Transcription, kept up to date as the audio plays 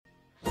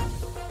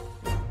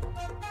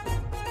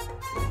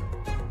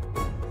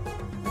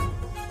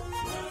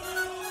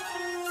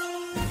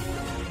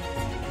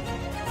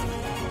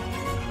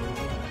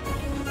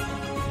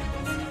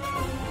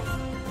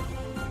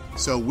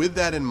So with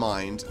that in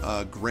mind,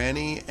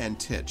 Granny and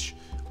Titch,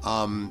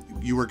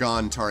 you were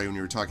gone, Tari, when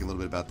you were talking a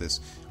little bit about this.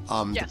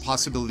 Yes. The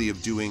possibility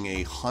of doing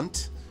a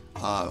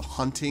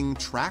hunting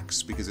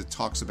tracks, because it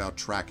talks about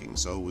tracking.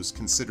 So it was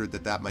considered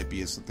that might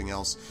be something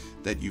else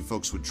that you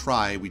folks would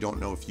try. We don't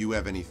know if you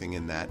have anything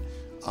in that,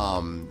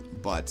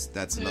 but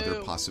that's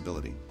another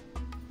possibility.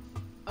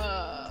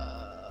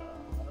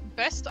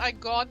 Best I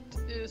got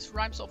is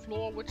Rhymes of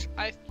Lore, which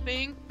I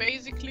think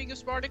basically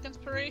gives bardic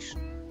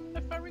inspiration,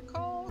 if I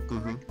recall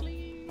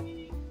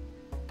correctly.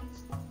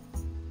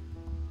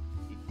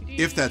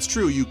 If that's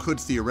true, you could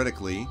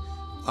theoretically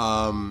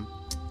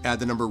add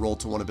the number rolled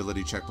to one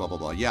ability check, blah, blah,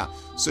 blah. Yeah.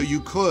 So you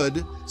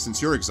could,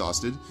 since you're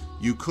exhausted,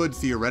 you could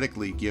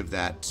theoretically give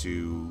that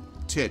to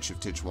Titch if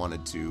Titch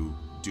wanted to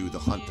do the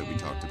hunt that we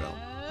talked about.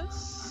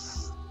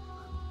 Yes.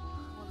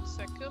 1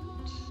 second.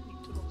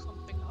 Need to look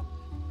something up.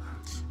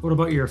 What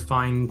about your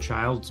Find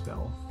Child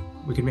spell?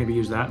 We could maybe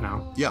use that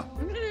now. Yeah.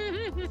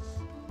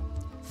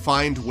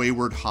 Find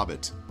Wayward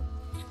Hobbit.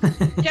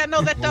 Yeah,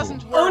 no, that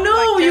doesn't work. Oh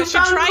no, like, you she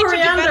found tried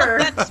coriander.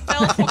 to develop that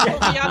spell for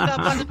coriander,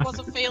 but it was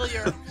a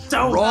failure.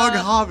 Wrong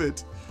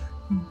Hobbit.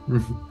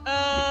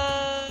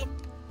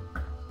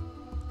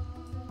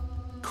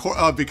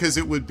 Because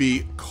it would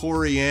be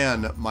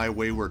Corianne, my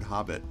wayward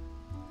hobbit.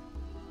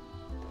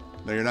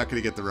 No, you're not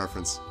going to get the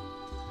reference.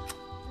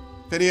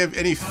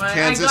 Any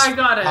Kansas? I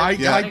got it. I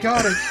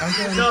got it.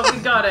 No, we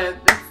got it.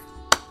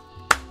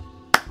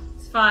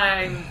 It's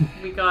fine.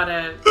 We got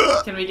it.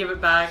 Can we give it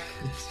back?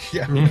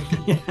 Yeah.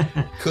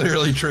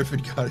 Clearly,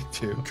 Triffid got it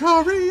too.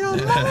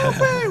 Corianne, my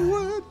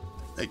wayward.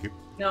 Thank you.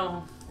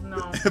 No.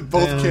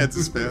 Both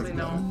Kansas fans. Absolutely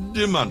no.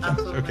 Demon.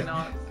 Absolutely Okay.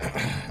 not.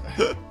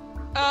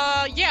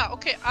 Yeah,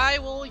 okay, I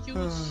will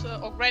use,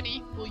 or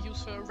Granny will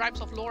use her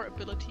Rhymes of Lore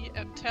ability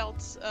and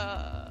tells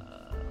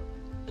a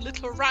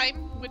little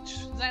rhyme,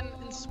 which then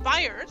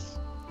inspires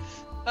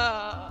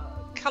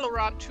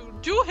Caloran to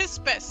do his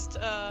best.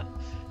 The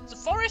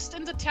forest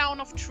in the town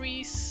of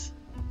trees,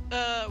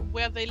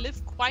 where they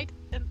live quite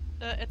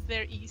at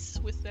their ease,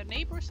 with their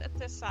neighbors at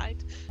their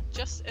side,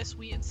 just as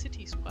we in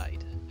cities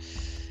bide.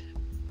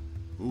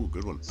 Ooh,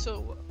 good one.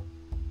 So...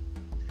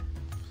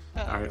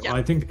 All right. yeah. Well,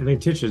 I think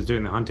Titch is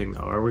doing the hunting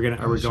though. Are we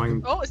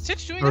going? Oh, is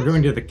Titch doing Are we it?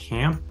 going to the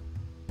camp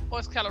Or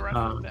is Caloran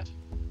doing that?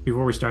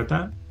 before we start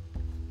that?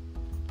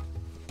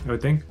 I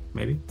would think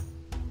maybe.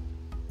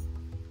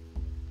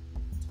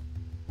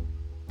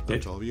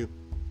 That's all of you.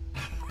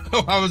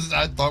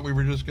 I thought we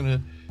were just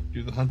gonna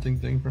do the hunting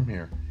thing from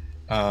here.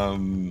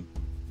 Well,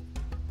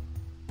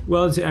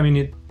 Wait a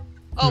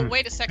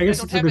second. I guess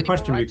don't it's a have good any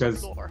question more Rhymes of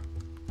because Lore.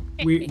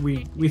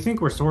 we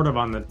think we're sort of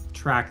on the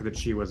track that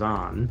she was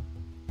on,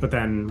 but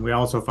then we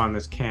also found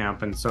this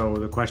camp, and so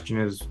the question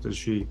is, does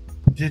she?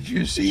 Did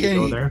you see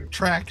go any there?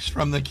 tracks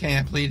from the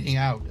camp leading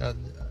out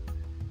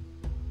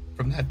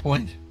from that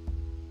point?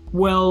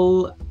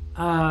 Well,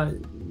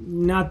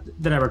 not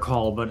that I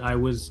recall, but I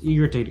was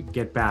eager to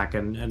get back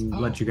and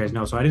let you guys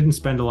know, so I didn't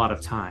spend a lot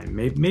of time.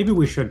 Maybe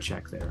we should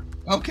check there.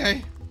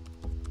 Okay.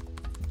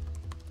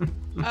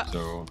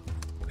 So.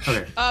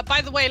 Okay.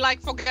 By the way,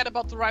 forget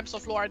about the Rhymes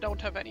of Lore. I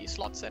don't have any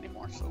slots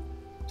anymore, so.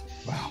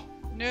 Wow.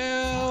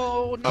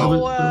 No, it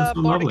was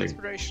so bardic lovely.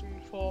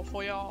 inspiration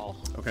for y'all.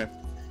 Okay.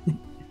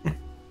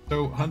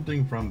 So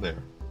hunting from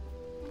there.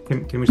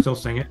 Can we still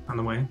sing it on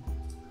the way?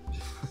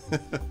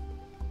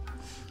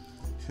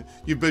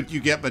 But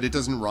it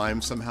doesn't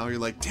rhyme somehow. You're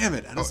like, damn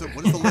it! What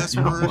is the last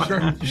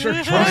word? You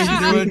start trying to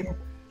do it,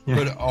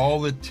 but all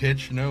that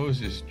Titch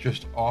knows is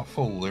just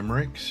awful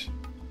limericks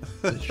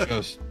that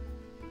just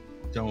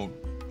don't.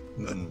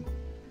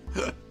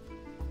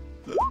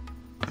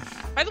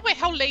 By the way,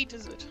 how late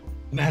is it?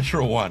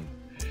 Natural one.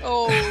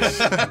 Oh,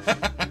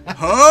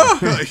 Huh?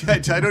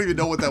 I don't even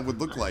know what that would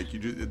look like. You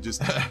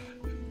just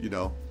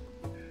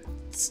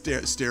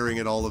staring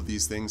at all of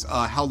these things.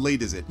 How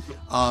late is it?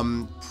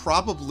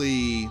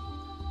 Probably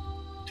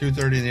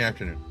 2:30 in the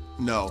afternoon.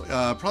 no.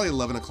 Probably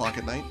 11 o'clock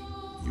at night.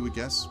 You would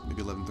guess,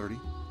 maybe 11:30.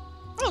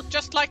 oh,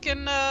 just like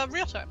in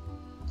real time.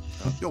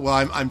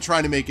 Well, I'm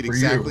trying to make it For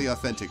exactly you.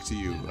 authentic to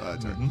you.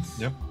 Tara.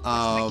 Yep.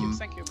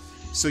 Thank you.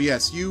 So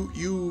yes,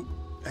 you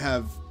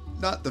have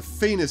not the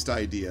faintest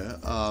idea,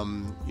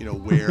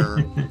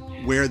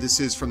 where this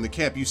is from the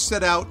camp. You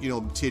set out,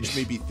 Titch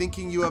may be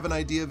thinking you have an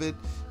idea of it,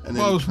 and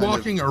then Well, I was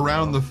walking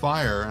around the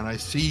fire and I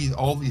see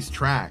all these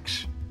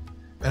tracks,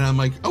 and I'm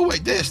like, oh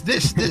wait, this,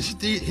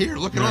 here,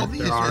 look at all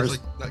these. They're I was ours.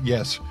 like,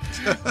 yes.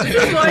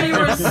 That's why you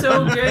were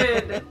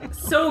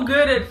so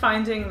good at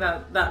finding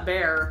that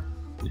bear.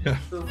 Yeah.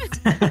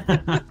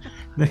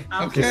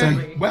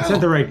 Absolutely. Well, Said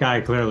the right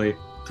guy clearly.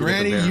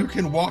 Granny, you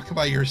can walk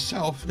by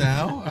yourself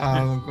now.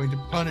 I'm going to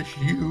punish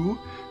you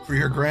for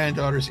your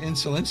granddaughter's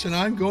insolence, and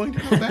I'm going to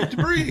go back to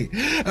Bree.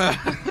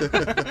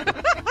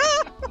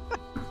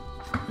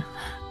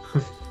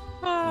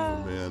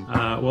 Oh man.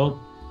 Well,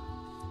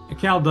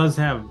 Cal does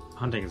have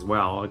hunting as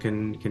well.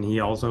 Can he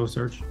also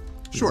search?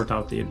 Sure.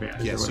 Without the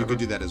advantage. Yes, you could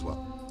do that as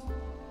well.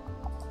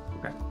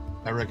 Okay.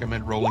 I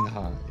recommend rolling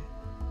high.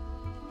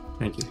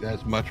 Thank you.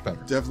 That's much better.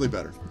 Definitely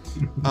better.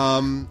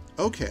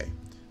 Okay.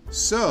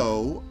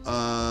 So,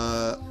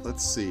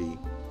 let's see.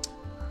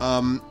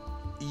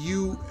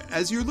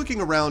 As you're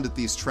looking around at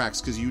these tracks,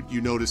 because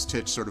you notice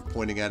Titch sort of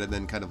pointing at it and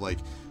then kind of like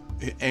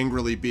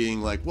angrily being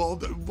like, well,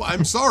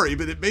 I'm sorry,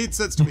 but it made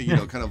sense to me,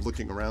 kind of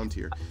looking around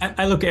here.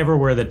 I look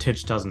everywhere that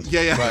Titch doesn't.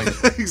 Yeah.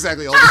 Right.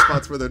 Exactly. All the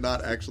spots where they're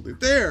not actually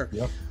there.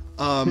 Yep.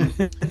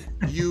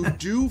 You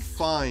do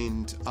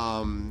find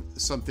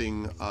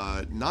something,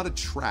 not a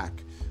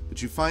track,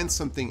 but you find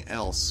something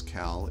else,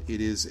 Cal.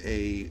 It is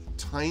a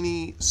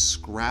tiny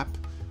scrap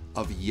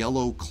of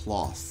yellow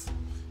cloth.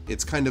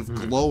 It's kind of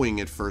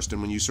glowing at first,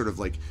 and when you sort of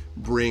like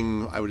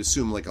bring, I would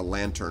assume like a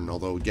lantern,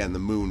 although again the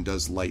moon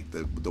does light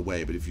the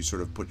way, but if you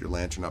sort of put your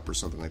lantern up or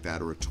something like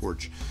that, or a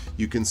torch,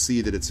 you can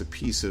see that it's a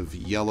piece of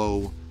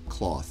yellow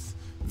cloth.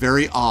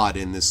 Very odd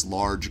in this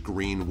large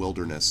green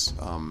wilderness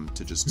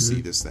to just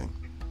see this thing.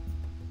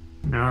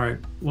 All right.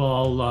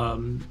 Well,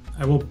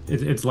 I will.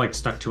 It's like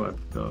stuck to a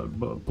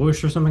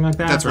bush or something like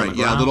that. That's right.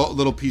 Yeah, a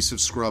little piece of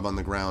scrub on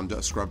the ground,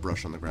 scrub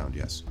brush on the ground.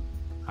 Yes.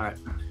 All right.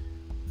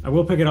 I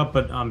will pick it up,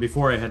 but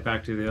before I head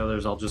back to the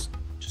others, I'll just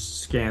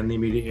scan the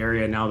immediate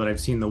area. Now that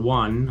I've seen the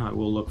one, I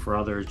will look for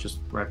others just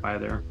right by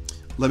there.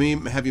 Let me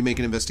have you make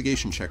an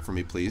investigation check for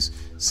me, please.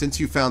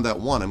 Since you found that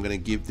one, I'm going to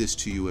give this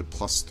to you at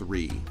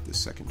 +3. This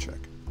second check.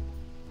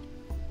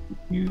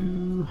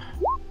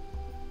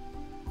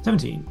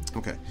 17.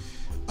 Okay.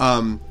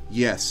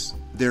 Yes,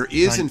 there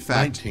is in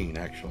fact 19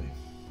 actually.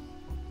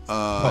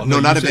 No,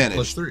 not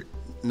advantage. +3.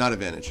 Not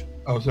advantage.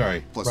 Oh,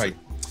 sorry. +3. Right.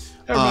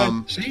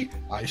 See,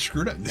 I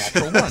screwed up.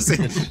 Natural 1.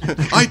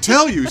 I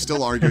tell you,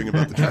 still arguing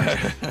about the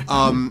trash.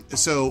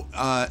 So,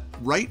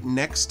 right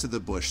next to the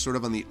bush, sort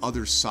of on the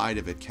other side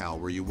of it, Cal,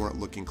 where you weren't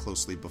looking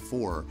closely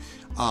before,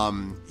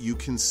 you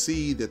can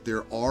see that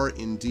there are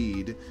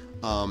indeed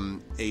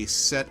a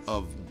set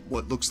of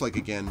what looks like,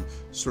 again,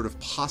 sort of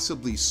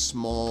possibly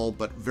small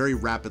but very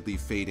rapidly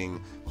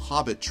fading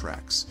hobbit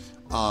tracks,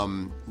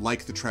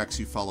 like the tracks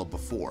you followed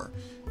before.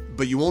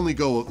 But you only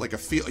go like a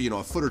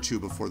foot or two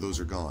before those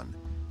are gone.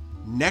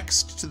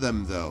 Next to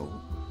them, though,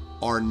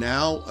 are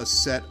now a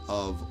set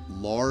of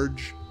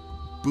large,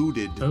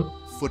 booted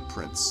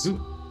footprints.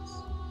 Ooh.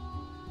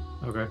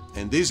 Okay.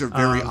 And these are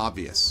very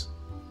obvious,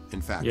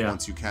 in fact,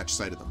 once you catch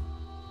sight of them.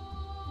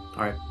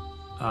 All right.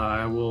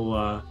 I will...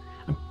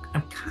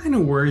 I'm kind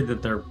of worried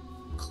that they're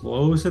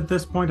close at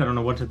this point. I don't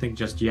know what to think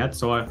just yet,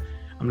 so I'm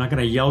not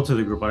going to yell to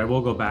the group, but I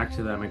will go back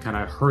to them and kind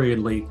of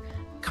hurriedly,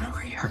 come over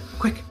here,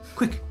 quick.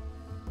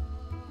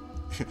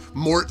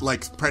 Mort,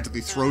 like, practically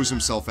throws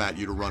himself at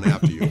you to run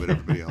after you, but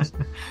everybody else.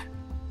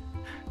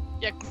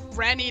 Yeah,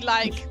 Granny,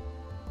 like,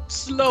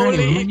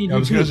 slowly. I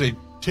was going to say,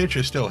 Titch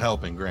is still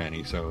helping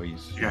Granny, so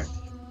he's... Yeah.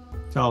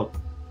 So I'll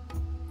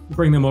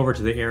bring them over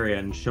to the area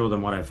and show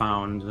them what I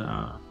found,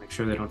 make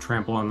sure they don't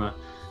trample on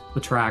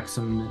the tracks.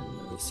 And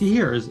see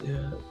here,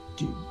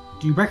 do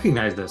you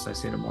recognize this? I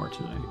say to Mort,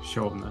 and I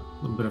show him the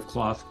little bit of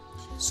cloth.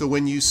 So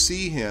when you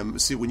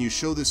when you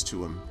show this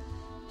to him,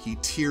 he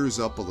tears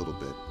up a little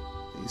bit.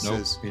 He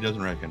says, he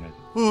doesn't recognize it.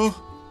 Oh,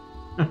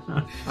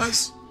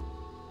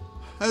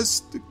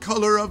 as the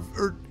color of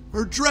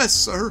her dress,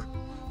 sir.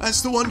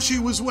 That's the one she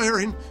was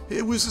wearing.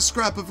 It was a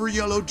scrap of her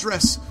yellow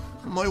dress.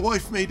 My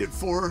wife made it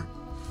for her.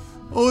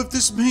 Oh, if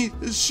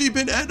has she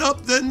been ate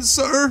up then,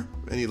 sir?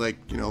 And he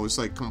is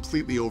like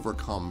completely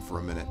overcome for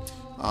a minute,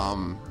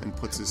 and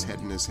puts his head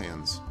in his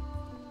hands.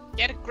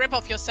 Get a grip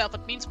of yourself.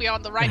 It means we are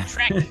on the right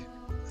track.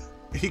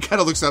 He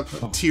kind of looks up,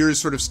 tears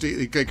sort of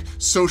like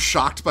so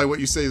shocked by what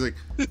you say, like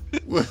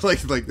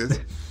like this.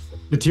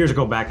 The tears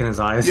go back in his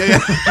eyes. Yeah.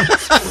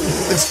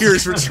 The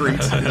tears retreat.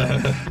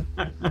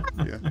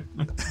 Yeah.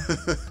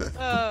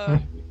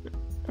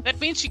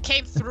 That means she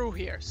came through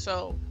here,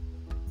 so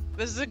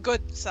this is a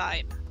good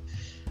sign.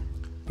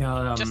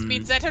 Just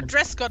means that her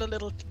dress got a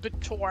little bit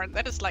torn.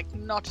 That is like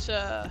not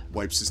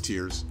wipes his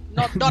tears.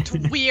 Not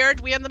weird.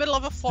 We're in the middle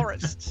of a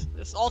forest.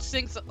 There's all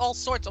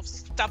sorts of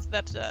stuff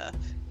that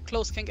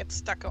clothes can get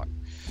stuck on.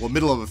 Well,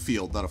 middle of a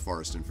field, not a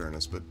forest, in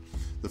fairness, but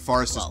the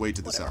forest is way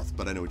to the south.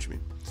 But I know what you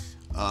mean.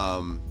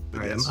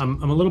 Right, yes.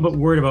 I'm a little bit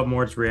worried about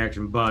Mort's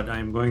reaction, but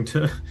I'm going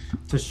to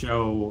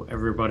show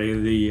everybody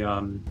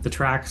the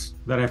tracks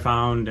that I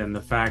found and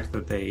the fact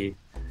that they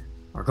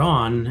are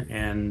gone,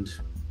 and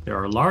there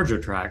are larger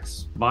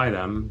tracks by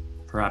them,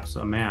 perhaps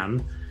a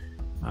man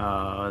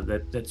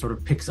that sort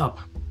of picks up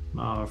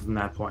from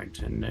that point.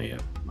 And I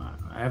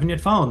haven't yet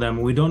followed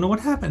them. We don't know what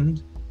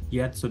happened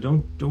yet, so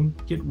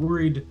don't get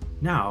worried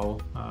now.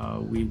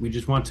 We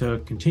just want to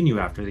continue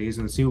after these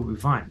and see what we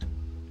find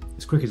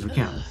as quick as we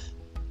can.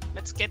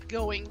 Let's get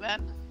going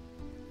then.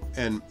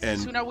 And the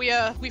sooner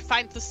we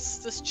find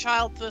this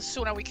child, the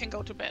sooner we can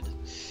go to bed.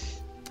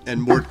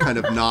 And Mort kind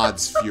of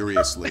nods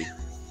furiously.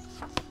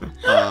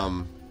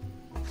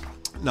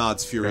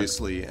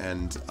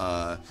 And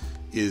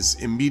is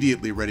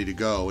immediately ready to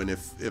go. And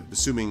if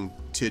assuming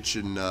Titch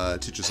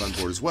is on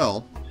board as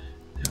well.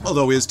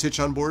 Although is Titch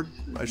on board?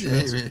 I should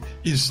ask.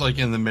 He's like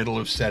in the middle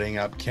of setting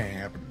up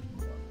camp.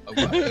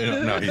 No,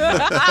 he's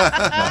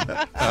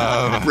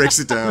not. Breaks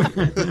it down.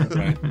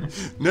 Right.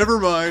 Never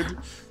mind.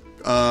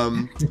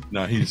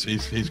 No, he's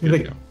good He to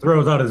like go.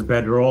 throws out his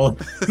bedroll.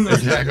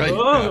 Exactly.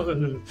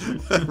 Oh.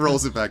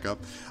 Rolls it back up.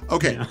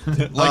 Okay. Yeah.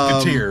 Like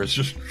the tears,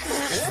 just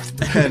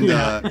And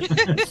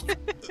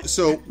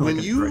so when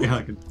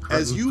Like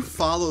as you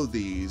follow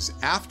these,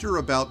 after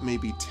about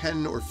maybe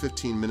 10 or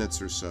 15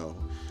 minutes or so,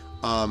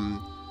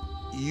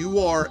 you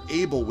are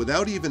able,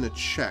 without even a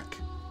check,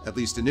 at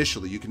least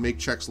initially, you can make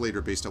checks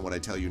later based on what I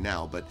tell you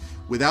now, but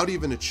without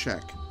even a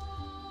check,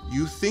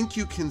 you think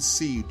you can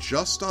see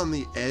just on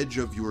the edge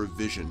of your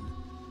vision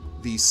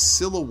the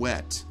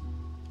silhouette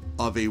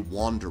of a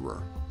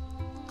wanderer,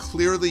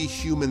 clearly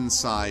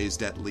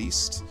human-sized at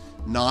least,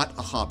 not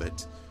a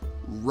hobbit,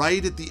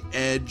 right at the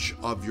edge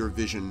of your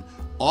vision,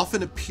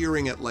 often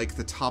appearing at like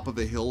the top of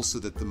a hill so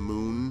that the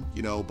moon,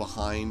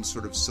 behind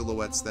sort of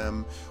silhouettes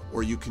them,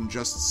 or you can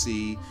just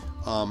see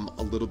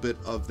a little bit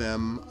of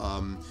them.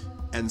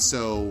 And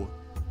so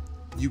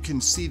you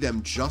can see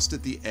them just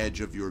at the edge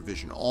of your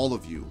vision. All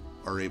of you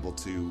are able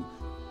to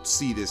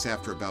see this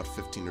after about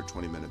 15 or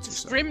 20 minutes or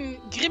so.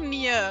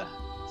 Grimnir.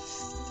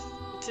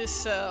 It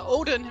is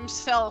Odin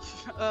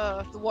himself,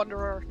 the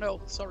Wanderer.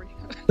 No, sorry.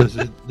 does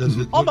it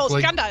look Almost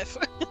like Gandalf.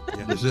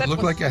 does it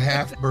look like a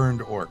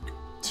half-burned orc?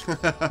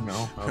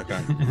 No,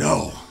 okay.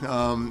 No,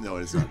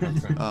 it is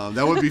not.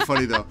 That would be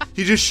funny though.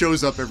 He just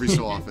shows up every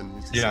so often.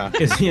 Yeah.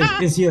 Is he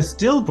a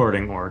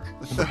stillboarding orc?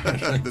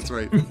 That's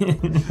right.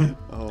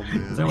 Oh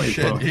Is that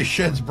man. what He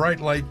sheds bright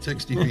light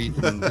 60 feet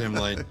and dim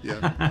light.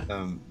 Yeah.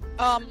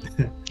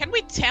 Can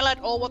we tell at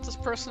all what this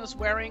person is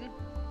wearing?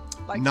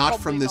 Like, Not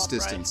probably from this not, right?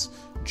 distance,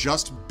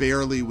 just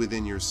barely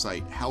within your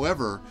sight.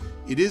 However,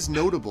 it is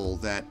notable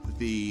that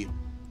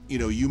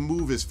you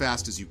move as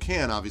fast as you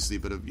can, obviously,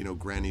 but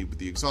Granny with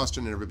the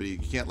exhaustion and everybody, you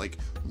can't like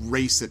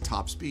race at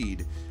top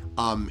speed.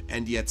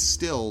 And yet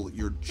still,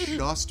 you're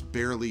just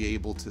barely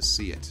able to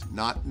see it.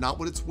 Not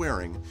what it's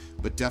wearing,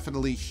 but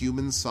definitely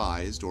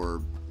human-sized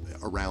or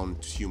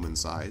around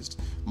human-sized,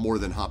 more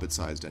than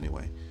hobbit-sized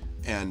anyway,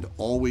 and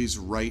always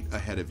right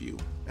ahead of you.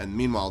 And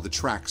meanwhile, the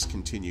tracks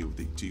continue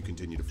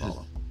to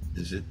follow.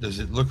 Does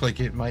it look like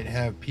it might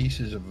have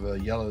pieces of a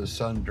yellow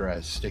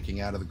sundress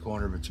sticking out of the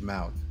corner of its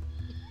mouth?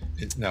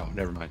 No,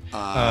 never mind.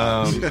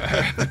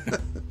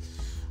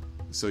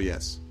 So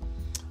yes.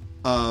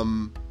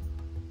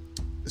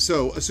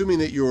 So assuming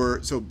that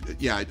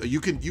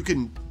you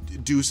can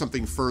do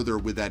something further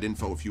with that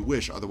info if you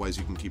wish. Otherwise,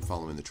 you can keep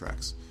following the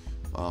tracks.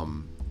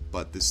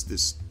 But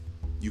this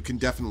you can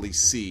definitely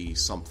see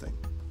something.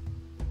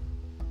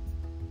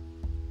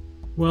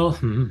 Well,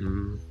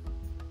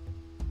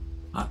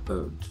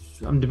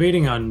 I'm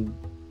debating on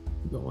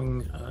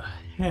going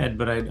ahead,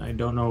 but I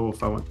don't know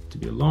if I want to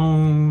be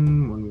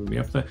alone when we meet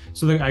up there.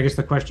 So I guess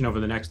the question over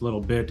the next little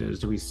bit is,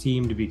 do we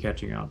seem to be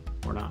catching up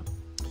or not?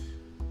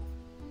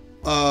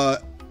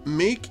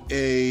 Make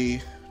a...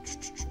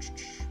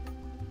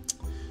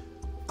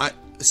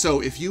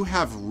 So if you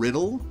have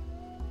riddle,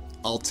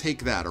 I'll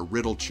take that, a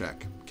riddle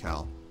check,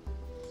 Cal.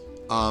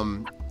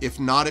 If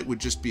not, it would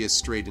just be a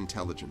straight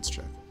intelligence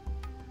check.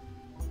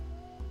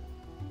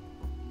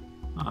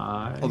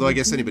 Although I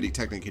guess anybody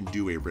technically can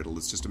do a riddle.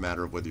 It's just a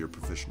matter of whether you're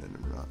proficient in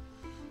it or not.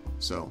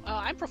 So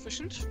I'm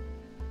proficient.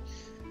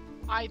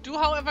 I do,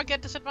 however,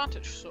 get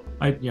disadvantage. So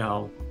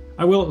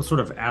I will sort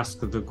of ask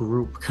the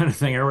group kind of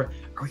thing. Are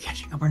we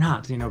catching up or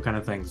not? Kind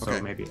of thing. So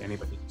Okay. maybe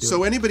anybody.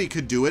 Anybody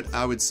could do it,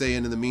 I would say.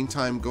 And in the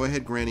meantime, go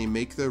ahead, Granny,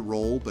 make the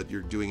roll, but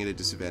you're doing it at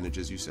disadvantage,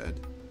 as you said.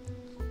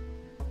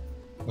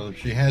 Well,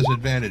 she has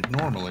advantage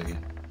normally.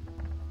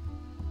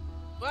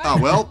 Oh,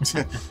 well,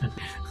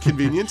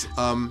 convenient.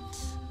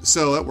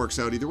 So that works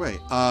out either way.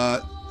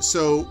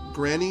 So,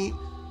 Granny,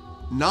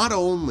 not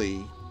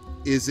only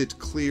is it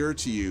clear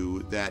to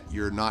you that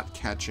you're not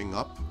catching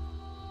up,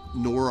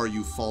 nor are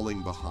you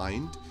falling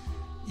behind.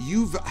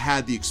 You've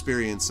had the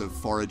experience of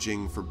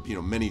foraging for,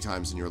 many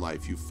times in your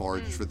life. You've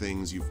foraged for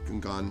things, you've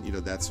gone,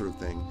 that sort of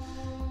thing.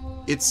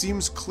 It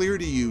seems clear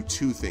to you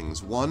two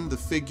things. One, the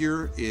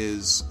figure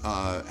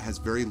has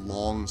very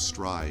long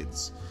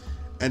strides.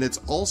 And it's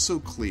also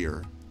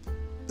clear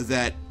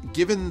that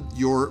given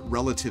your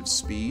relative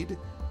speed,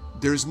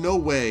 there's no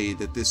way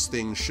that this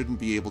thing shouldn't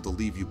be able to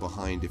leave you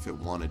behind if it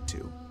wanted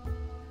to.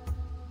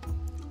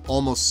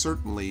 Almost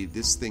certainly,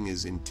 this thing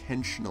is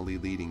intentionally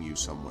leading you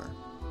somewhere.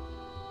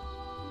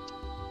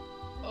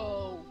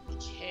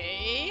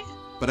 Okay.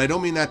 But I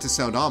don't mean that to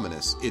sound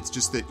ominous. It's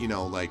just that,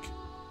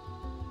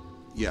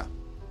 yeah.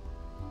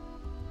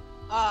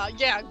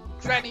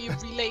 Granny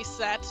relays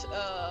that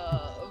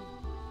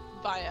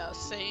via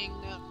saying,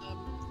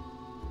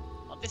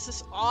 this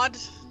is odd.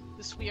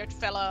 This weird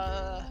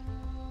fella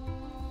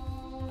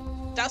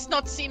does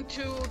not seem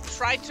to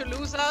try to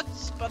lose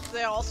us, but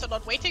they're also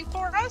not waiting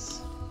for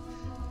us.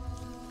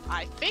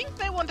 I think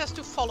they want us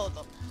to follow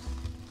them.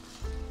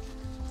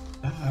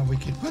 We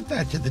could put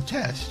that to the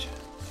test.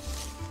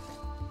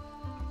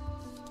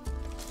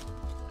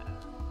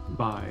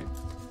 Bye.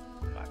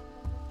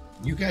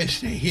 You guys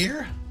stay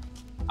here.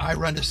 I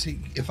run to see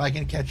if I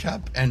can catch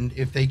up, and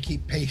if they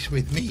keep pace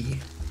with me,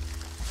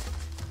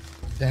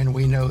 then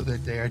we know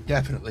that they are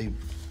definitely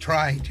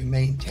trying to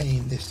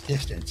maintain this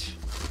distance.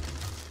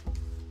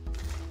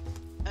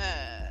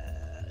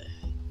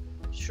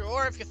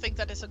 Sure, if you think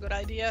that is a good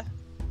idea.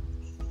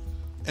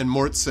 And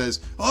Mort says,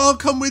 "I'll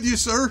come with you,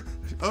 sir.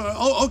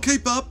 I'll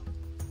keep up."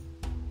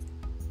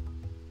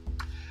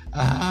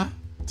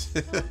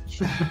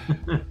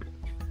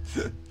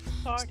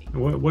 Party.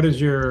 What is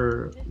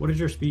your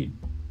speed?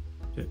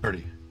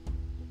 30.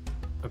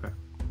 Okay.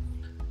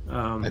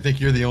 I think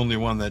you're the only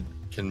one that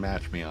can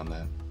match me on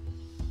that.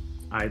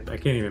 I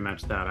can't even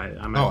match that.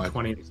 I'm at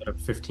 20 instead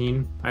of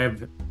 15. I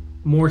have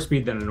more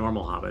speed than a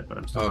normal hobbit, but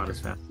I'm still not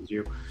as fast as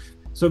you.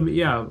 So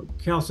yeah,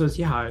 Cal says,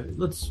 "Yeah,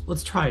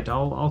 let's try it.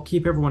 I'll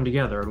keep everyone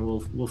together, and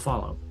we'll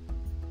follow."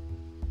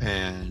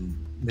 And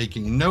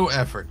making no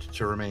effort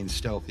to remain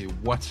stealthy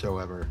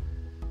whatsoever,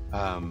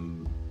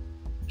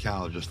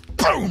 Cal just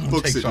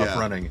takes off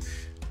running.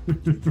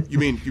 You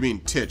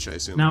mean Titch, I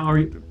assume. Now, are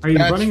you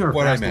running or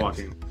fast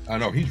walking? I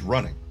know he's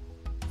running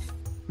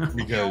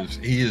because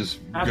he is.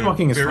 Fast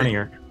walking is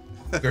funnier.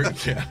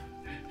 Yeah.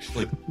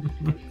 Like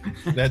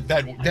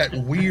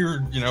that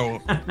weird,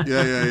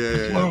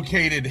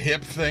 located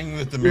hip thing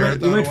that the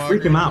marathon you might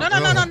freak him out.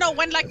 No.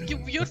 When like you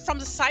view it from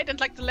the side and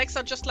like the legs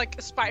are just like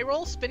a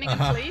spiral spinning in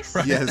place.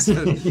 Right. Yes.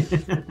 And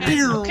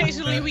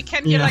occasionally we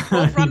can hear like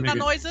road runner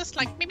noises,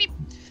 like beep beep.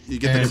 You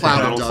get the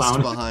cloud of dust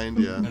behind,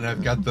 yeah. And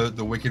I've got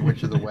the Wicked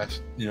Witch of the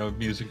West,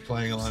 music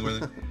playing along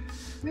with it.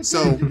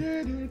 So,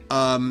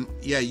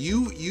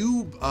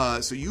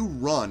 you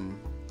run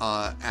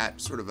at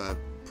sort of a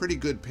pretty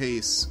good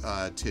pace,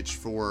 Titch,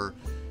 for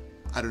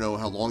I don't know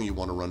how long you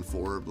want to run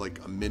for,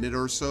 like a minute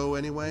or so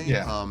anyway.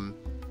 Yeah.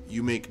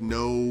 You make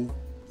you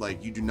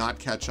do not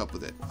catch up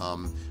with it.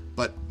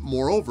 But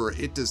moreover,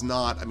 it does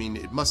not,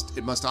 it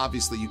must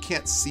obviously, you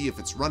can't see if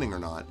it's running or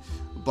not,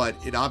 but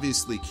it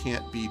obviously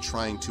can't be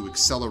trying to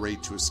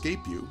accelerate to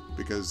escape you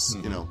because,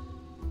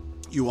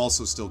 you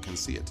also still can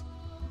see it.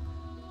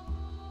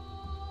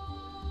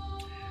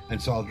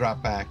 And so I'll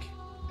drop back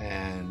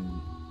and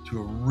to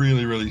a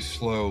really, really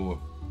slow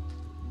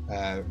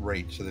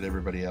rate so that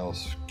everybody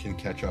else can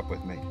catch up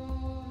with me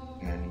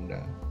and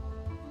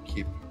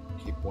keep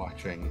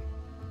watching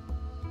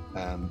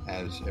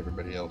as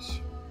everybody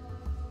else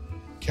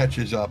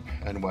catches up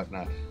and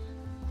whatnot.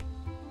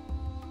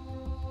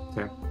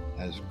 Okay.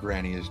 As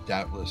Granny is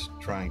doubtless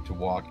trying to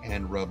walk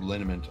and rub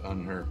liniment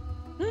on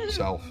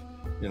herself,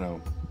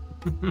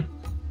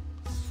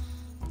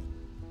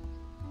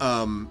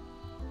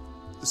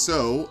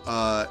 So,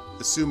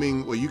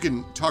 assuming, you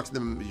can talk to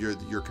them,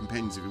 your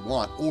companions, if you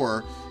want,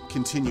 or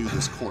continue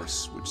this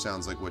course, which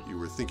sounds like what you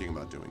were thinking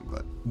about doing.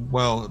 But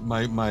well,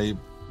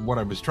 what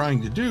I was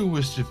trying to do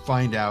was to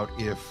find out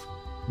if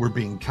we're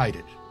being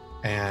kited,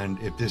 and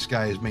if this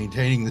guy is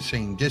maintaining the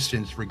same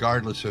distance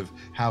regardless of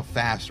how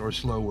fast or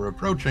slow we're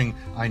approaching.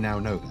 I now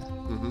know that.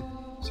 Mm-hmm.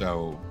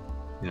 So,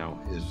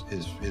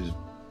 his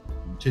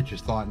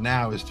Titch's thought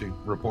now is to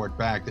report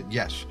back that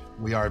yes,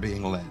 we are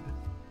being led.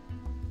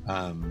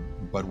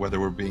 But whether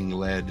we're being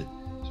led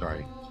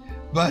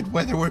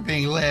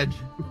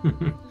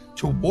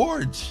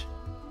towards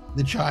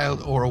the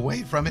child or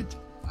away from it,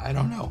 I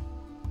don't know.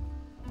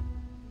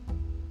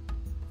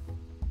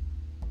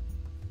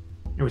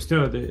 It was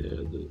still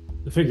the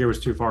figure was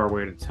too far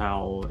away to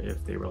tell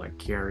if they were like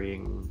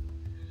carrying.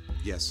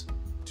 Yes,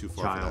 too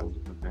far child.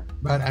 for that. Okay.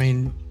 But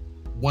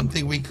one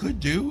thing we could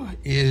do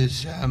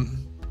is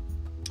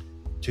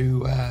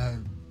to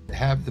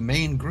have the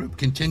main group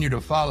continue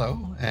to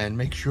follow and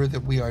make sure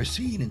that we are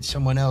seen and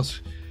someone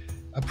else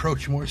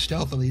approach more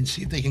stealthily and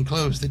see if they can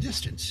close the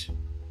distance.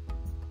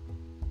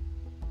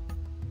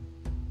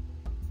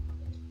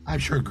 I'm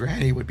sure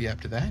Granny would be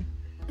up to that.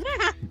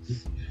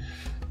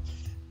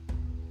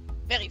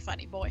 Very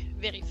funny, boy.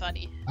 Very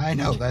funny. I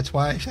know, that's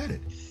why I said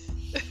it.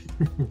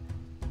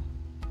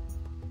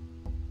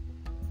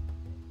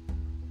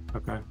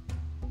 Okay.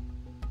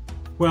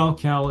 Well,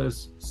 Cal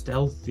is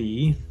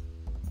stealthy.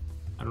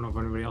 I don't know if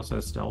anybody else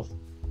has stealth.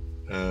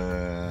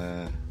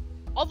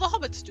 All the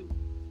hobbits do.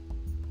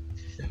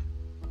 Yeah.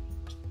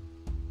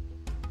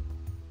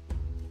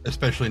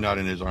 Especially not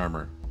in his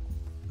armor.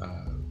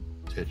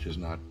 Titch is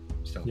not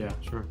stealthy. Yeah,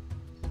 sure.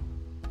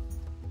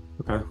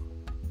 Okay.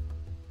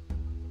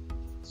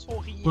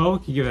 Sorry. Well, we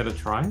could give that a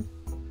try.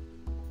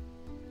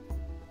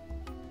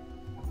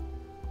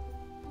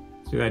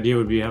 So the idea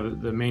would be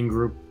have the main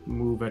group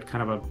move at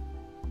kind of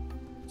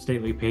a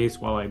stately pace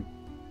while I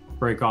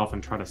break off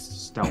and try to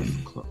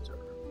stealth closer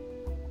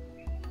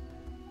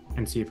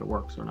and see if it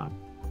works or not.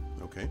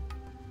 Okay.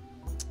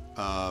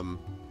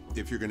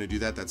 If you're going to do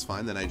that, that's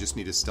fine. Then I just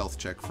need a stealth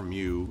check from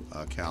you,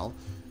 Cal.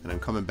 And I'm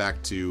coming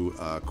back to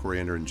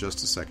Coriander in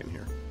just a second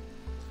here.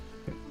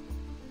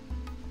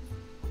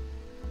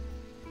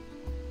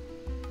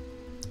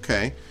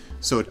 Okay.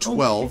 So at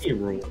 12.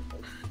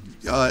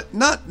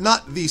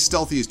 Not the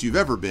stealthiest you've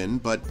ever been,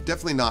 but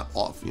definitely not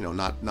off.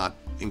 Not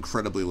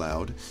incredibly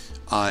loud.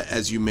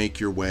 As you make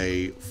your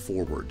way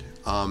forward,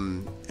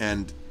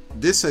 and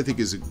this I think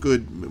is a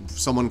good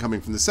someone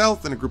coming from the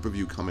south and a group of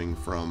you coming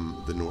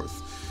from the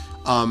north.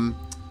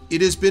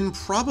 It has been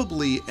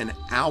probably an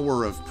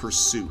hour of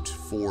pursuit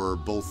for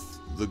both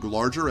the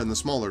larger and the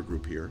smaller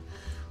group here,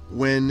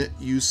 when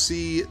you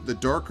see the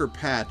darker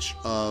patch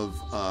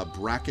of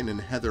bracken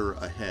and heather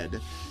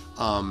ahead.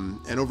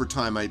 And over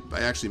time, I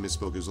actually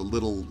misspoke. It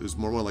was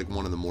more like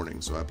 1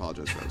 a.m, so I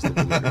apologize for that.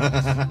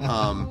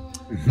 I was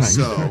looking later.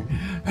 So,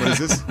 what is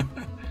this?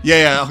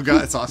 Yeah, oh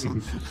god, it's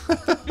awesome.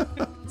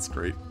 It's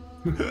great.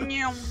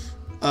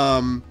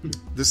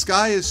 The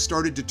sky has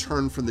started to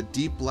turn from the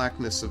deep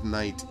blackness of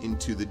night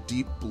into the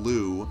deep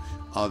blue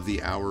of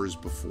the hours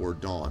before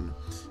dawn.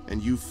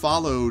 And you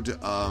followed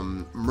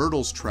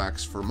Myrtle's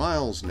tracks for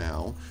miles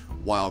now,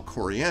 while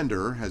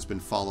Coriander has been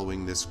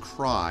following this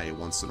cry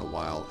once in a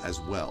while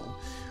as well.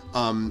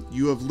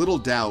 You have little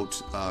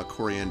doubt,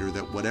 Coriander,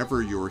 that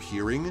whatever you're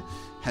hearing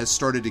has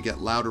started to get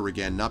louder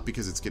again, not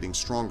because it's getting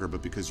stronger,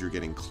 but because you're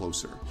getting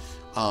closer.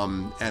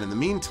 And in the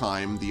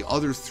meantime, the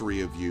other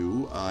 3 of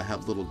you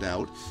have little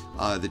doubt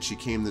that she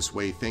came this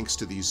way thanks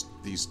to these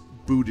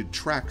booted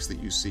tracks that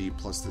you see,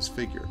 plus this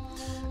figure.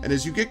 And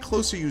as you get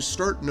closer, you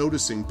start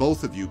noticing,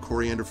 both of you,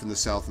 Coriander from the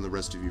south and the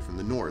rest of you from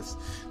the north,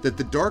 that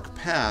the dark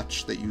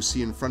patch that you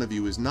see in front of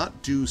you is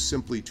not due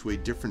simply to a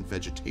different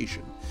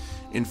vegetation.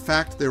 In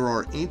fact, there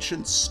are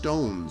ancient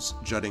stones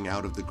jutting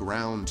out of the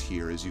ground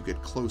here as you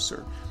get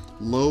closer.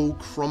 Low,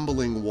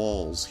 crumbling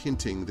walls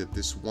hinting that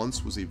this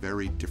once was a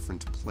very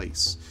different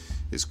place.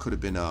 This could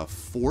have been a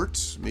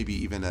fort, maybe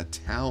even a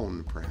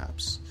town,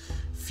 perhaps.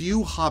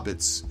 Few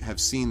hobbits have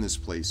seen this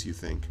place, you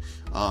think.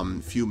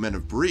 Few men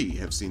of Bree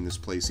have seen this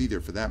place either,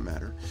 for that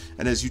matter.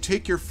 And as you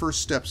take your first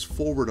steps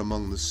forward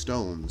among the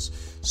stones,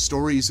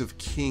 stories of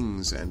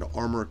kings and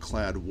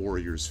armor-clad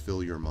warriors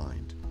fill your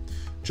mind.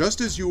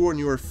 Just as you and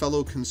your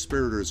fellow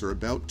conspirators are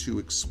about to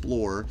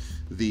explore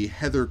the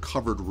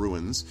heather-covered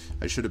ruins,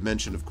 I should have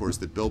mentioned, of course,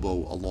 that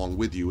Bilbo, along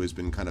with you, has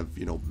been kind of,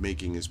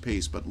 making his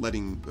pace, but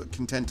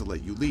content to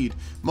let you lead,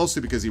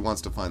 mostly because he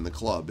wants to find the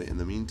club in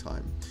the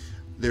meantime.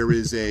 There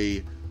is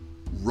a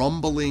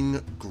rumbling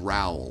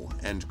growl,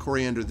 and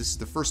Coriander, this is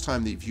the first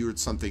time that you've heard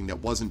something that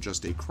wasn't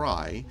just a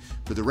cry.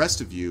 For the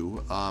rest of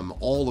you,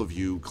 all of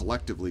you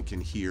collectively can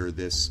hear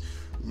this.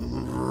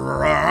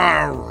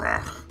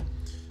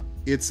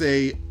 It's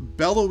a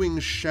bellowing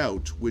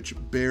shout which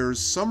bears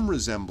some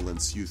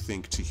resemblance, you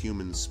think, to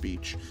human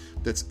speech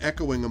that's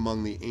echoing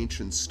among the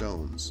ancient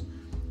stones.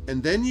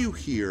 And then you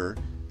hear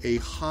a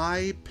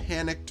high,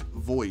 panicked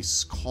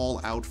voice call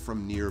out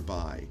from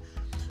nearby.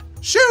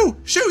 Shoo!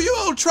 Shoo, you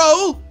old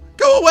troll!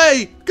 Go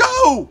away!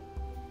 Go!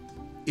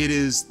 It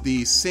is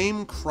the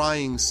same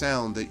crying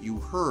sound that you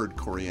heard,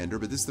 Coriander,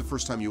 but this is the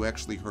first time you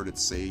actually heard it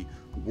say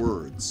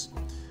words.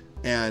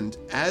 And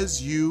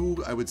as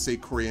you, I would say,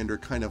 Coriander,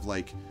 kind of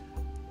like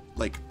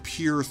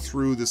peer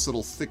through this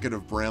little thicket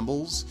of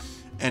brambles,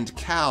 and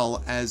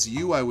Cal, as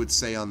you, I would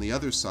say, on the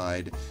other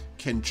side,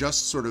 can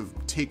just sort of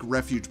take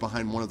refuge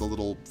behind one of the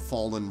little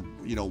fallen,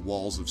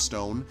 walls of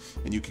stone,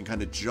 and you can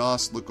kind of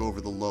just look over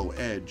the low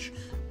edge.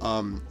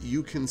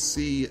 You can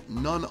see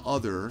none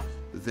other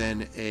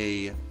than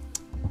a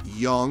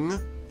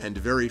young and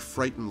very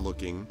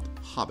frightened-looking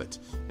hobbit.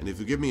 And if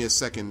you give me a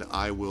second,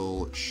 I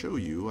will show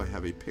you. I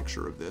have a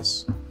picture of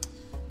this.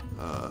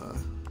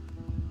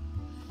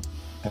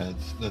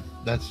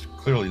 That's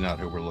clearly not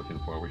who we're looking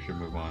for. We should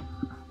move on.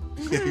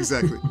 Yeah,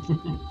 exactly.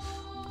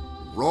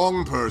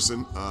 Wrong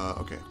person.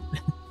 Okay.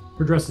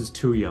 Her dress is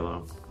too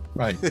yellow.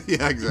 Right.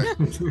 Yeah,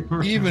 exactly.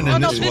 Even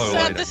in this low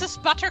light. This is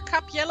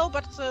buttercup yellow,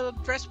 but the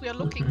dress we are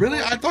looking really?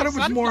 for. I thought it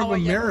was more of a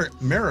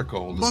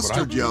marigold.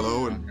 Mustard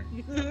yellow.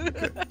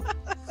 Okay.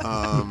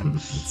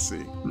 Let's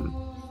see.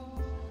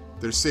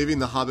 They're saving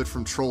the Hobbit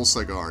from Troll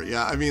Cigar.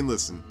 Yeah, I mean,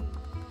 listen.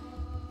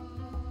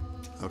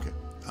 Okay.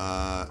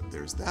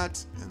 There's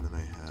that, and then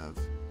I have...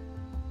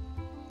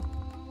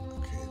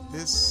 Okay,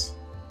 this...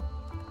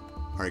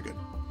 Alright, good.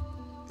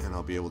 And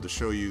I'll be able to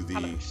show you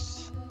the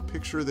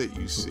picture that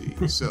you see.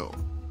 So...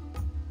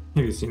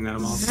 Have you seen that,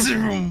 Amal? Okay,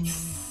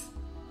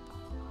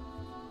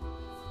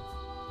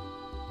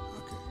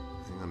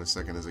 hang on a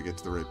second as I get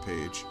to the right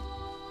page.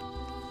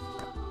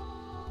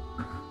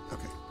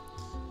 Okay.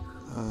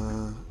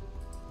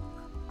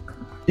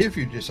 If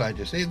you decide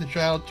to save the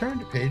child, turn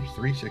to page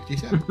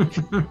 367.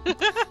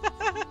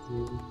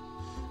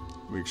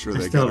 Make sure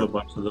they got a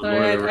bunch of the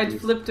Sorry,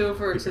 I'd flipped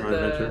over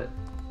to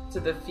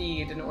the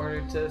feed in order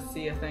to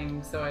see a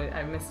thing, so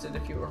I missed it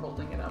if you were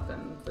holding it up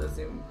in the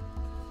Zoom.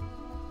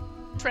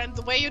 Trent,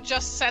 the way you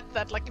just said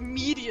that,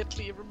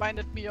 immediately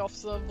reminded me of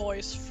the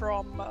voice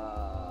from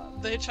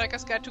The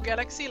Hitchhiker's Guide to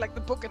Galaxy, the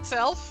book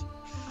itself,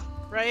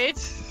 right?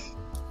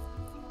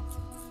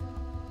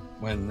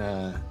 When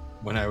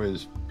I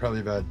was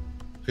probably about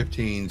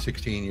 15,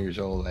 16 years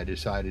old, I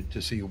decided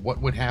to see what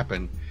would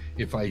happen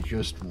if I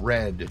just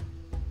read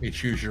a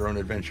Choose Your Own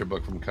Adventure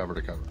book from cover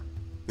to cover.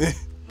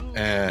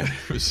 And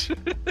it was...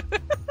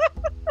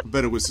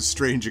 But it was a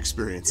strange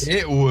experience.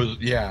 It was,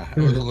 yeah.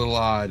 It was a little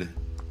odd.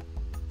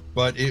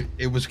 But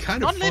it was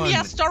kind of fun.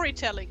 Non-linear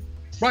storytelling.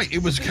 Right.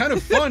 It was kind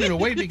of fun in a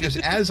way because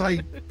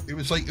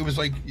it was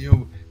like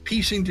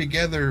piecing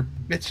together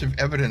bits of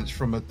evidence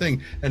from a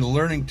thing and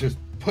learning to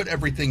put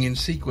everything in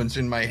sequence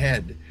in my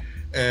head.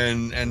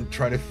 And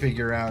try to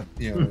figure out,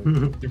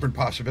 different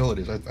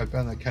possibilities. I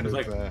found that kind of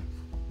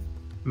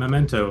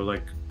Memento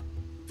like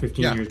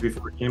 15 years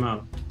before it came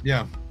out.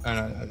 Yeah, and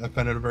I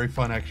found it a very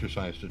fun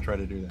exercise to try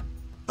to do that.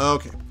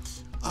 Okay.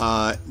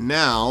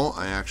 Now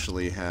I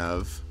actually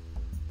have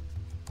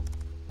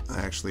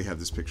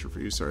this picture for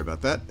you. Sorry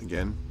about that.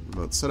 Again,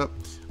 remote setup.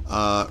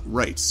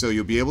 Right. So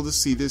you'll be able to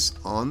see this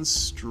on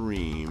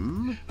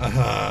stream.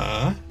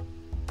 Uh-huh.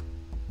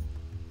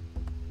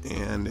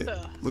 And it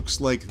looks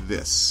like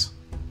this.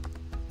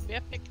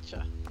 Their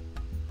picture.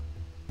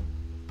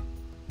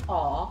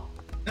 Aw.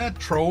 That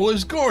troll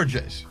is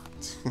gorgeous.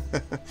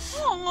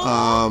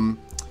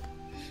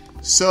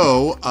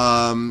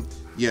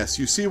 Yes,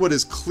 you see what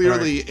is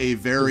clearly a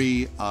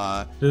very...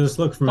 Does this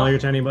look familiar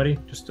to anybody?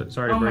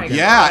 Sorry to break it.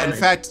 Yeah, in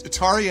fact,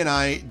 Tari and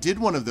I did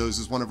one of those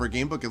as one of our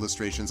gamebook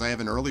illustrations. I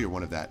have an earlier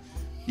one of that.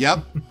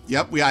 Yep.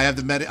 I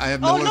have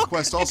Meadowlark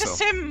Quest also. It is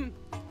him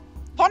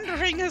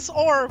pondering his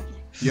orb.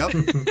 Yep.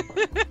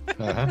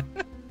 Uh-huh.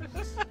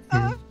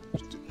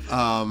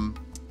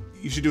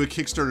 You should do a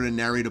Kickstarter and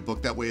narrate a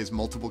book. That way, as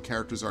multiple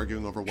characters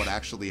arguing over what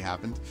actually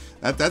happened.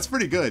 That's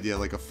pretty good. Yeah,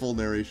 like a full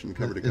narration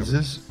cover to cover.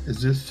 Is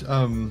this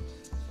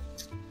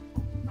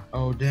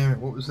oh damn it!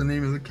 What was the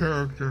name of the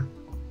character?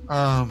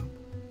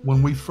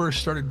 When we first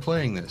started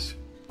playing this,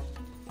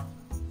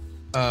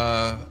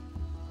 was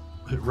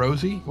it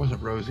Rosie? It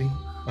wasn't Rosie.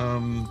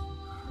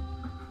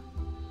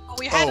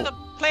 We had a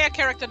player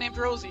character named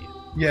Rosie.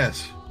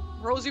 Yes.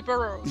 Rosie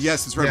Burrows.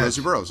 Yes, that's right. Yes.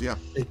 Rosie Burrows. Yeah.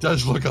 It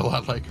does look a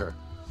lot like her.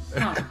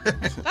 Huh.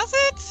 Does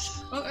it?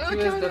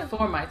 It was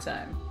before my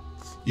time.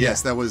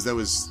 Yes, that was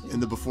in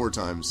the before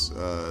times.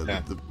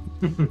 Yeah.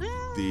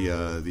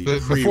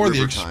 pre-river Before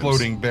the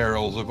exploding times.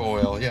 barrels of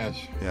oil. Yes.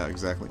 Yeah,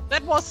 exactly.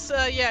 That was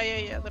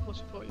that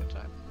was before your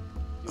time.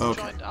 You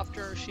Okay. joined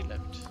after she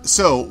left.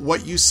 So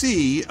what you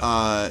see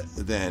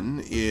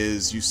then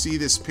is you see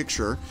this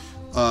picture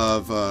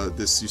of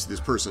this. You see this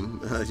person.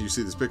 You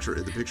see this picture.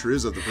 The picture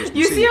is of the person.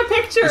 You see a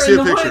picture see in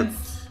a the picture.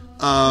 woods.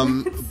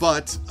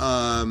 But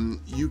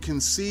you can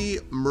see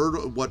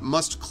Myrtle, what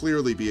must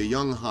clearly be a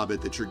young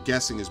hobbit that you're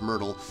guessing is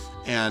Myrtle.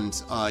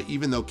 And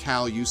even though,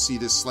 Cal, you see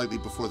this slightly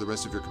before the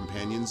rest of your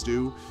companions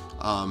do,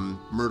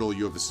 Myrtle,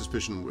 you have a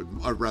suspicion,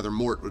 or rather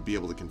Mort would be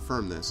able to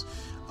confirm this.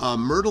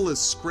 Myrtle has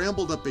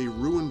scrambled up a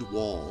ruined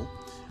wall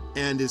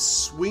and is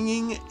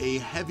swinging a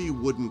heavy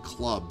wooden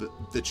club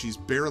that she's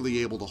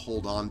barely able to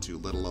hold on to,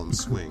 let alone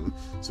swing.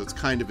 So it's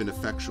kind of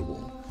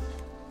ineffectual.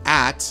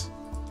 At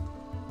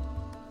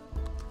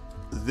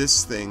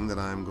this thing that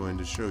I'm going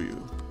to show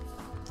you.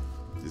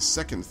 The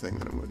second thing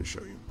that I'm going to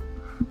show you.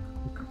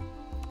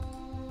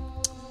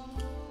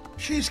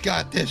 She's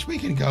got this. We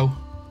can go.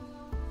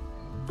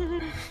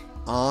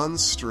 On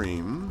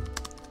stream.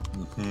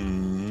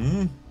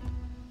 Mm-hmm.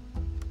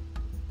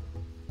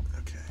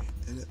 Okay.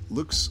 And it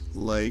looks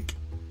like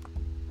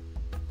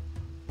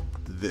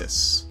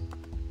this.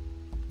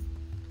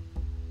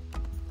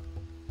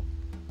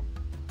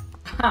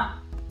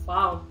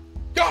 Wow.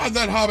 God,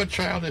 that hobbit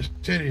child is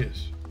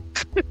hideous.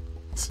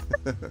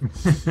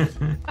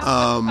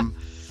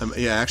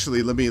 Yeah,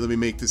 actually, let me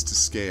make this to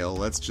scale.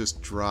 Let's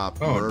just drop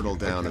Myrtle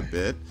down a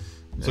bit.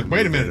 It's like,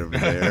 wait a minute. Over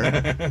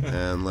there,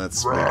 and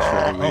let's make sure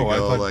that we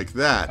go like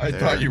that. I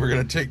thought you were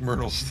going to take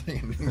Myrtle's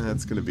thing.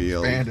 That's going to be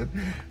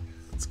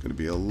it's going to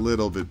be a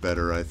little bit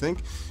better, I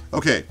think.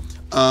 Okay,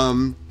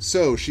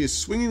 so she is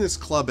swinging this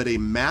club at a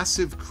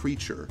massive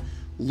creature,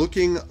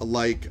 looking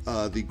like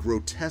the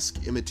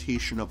grotesque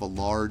imitation of a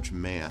large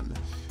man.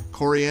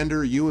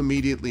 Coriander, you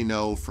immediately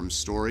know from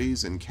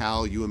stories, and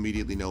Cal, you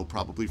immediately know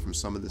probably from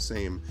some of the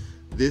same.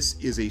 This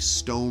is a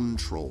stone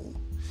troll.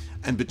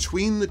 And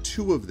between the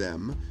two of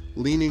them,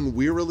 leaning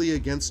wearily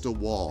against a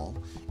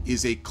wall,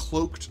 is a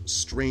cloaked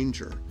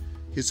stranger.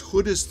 His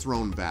hood is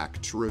thrown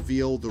back to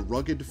reveal the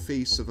rugged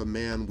face of a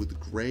man with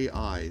gray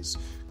eyes,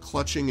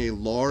 clutching a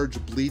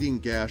large bleeding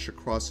gash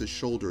across his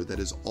shoulder that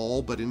has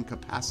all but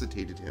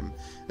incapacitated him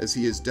as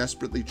he is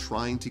desperately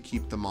trying to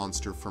keep the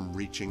monster from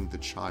reaching the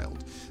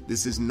child.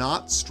 This is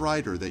not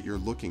Strider that you're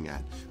looking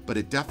at, but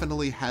it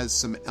definitely has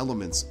some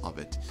elements of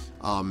it.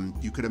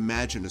 You could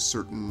imagine a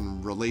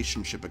certain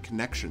relationship, a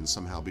connection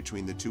somehow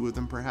between the two of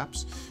them,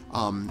 perhaps.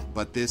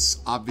 But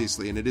this,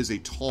 obviously, and it is a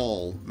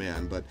tall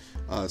man, but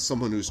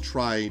someone who's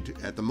tried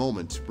at the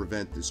moment to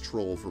prevent this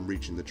troll from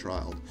reaching the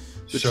child.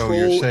 The so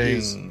troll you're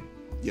saying...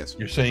 Yes.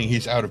 You're saying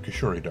he's out of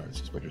Kishori darts,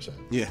 is what you're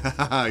saying.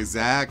 Yeah,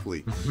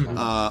 exactly.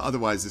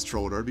 Otherwise, this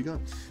troll would already be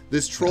gone.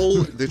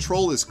 The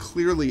troll is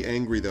clearly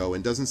angry, though,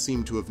 and doesn't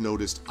seem to have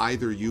noticed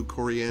either you,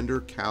 Coriander,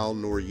 Cal,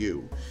 nor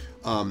you.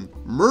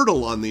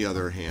 Myrtle, on the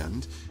other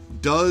hand,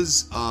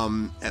 does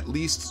at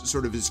least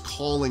sort of is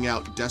calling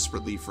out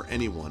desperately for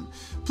anyone.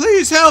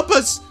 Please help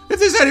us! If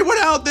there's anyone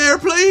out there,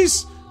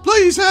 please!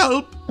 Please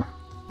help!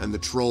 And the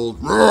troll,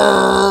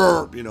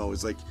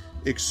 is like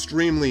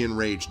extremely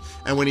enraged.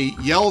 And when he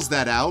yells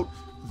that out,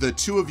 the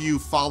two of you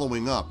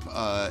following up,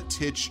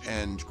 Titch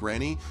and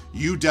Granny,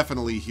 you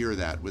definitely hear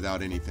that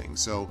without anything.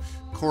 So,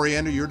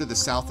 Coriander, you're to the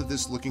south of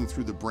this, looking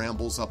through the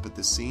brambles up at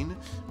the scene.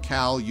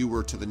 Cal, you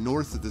were to the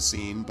north of the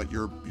scene, but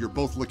you're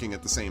both looking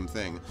at the same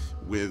thing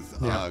with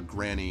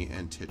Granny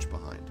and Titch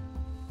behind.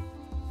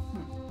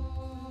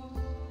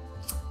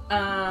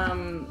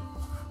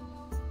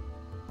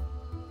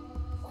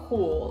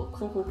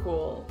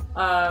 Cool.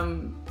 Let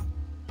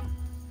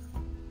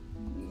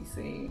me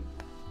see.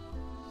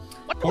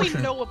 What do we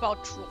know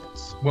about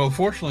trolls? Well,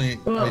 fortunately,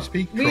 I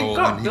speak troll. We've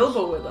got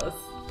Bilbo with us.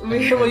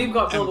 Well, you've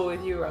got Bilbo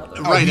with you,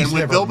 rather. Right, and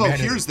when Bilbo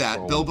hears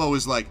that, Bilbo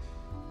is like,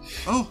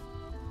 oh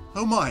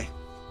my.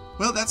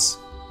 Well,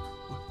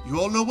 you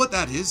all know what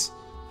that is.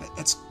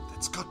 That's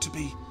got to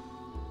be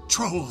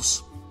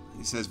trolls.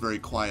 He says very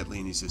quietly,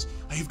 and he says,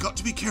 you've got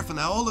to be careful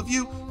now, all of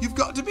you. You've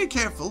got to be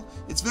careful.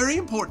 It's very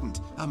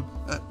important.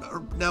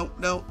 Now,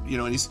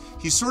 and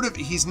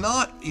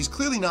he's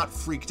clearly not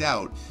freaked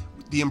out.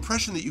 The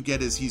impression that you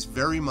get is he's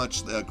very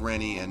much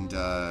Granny and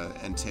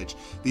Titch.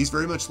 He's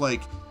very much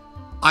like,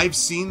 I've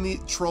seen the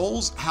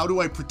trolls. How do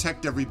I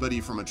protect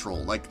everybody from a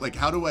troll? Like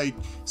how do I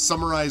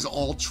summarize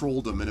all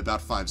trolldom in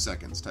about 5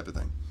 seconds, type of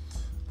thing.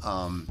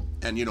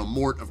 And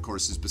Mort, of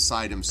course, is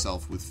beside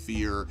himself with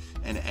fear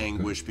and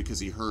anguish because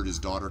he heard his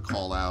daughter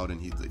call out,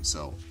 and yeah.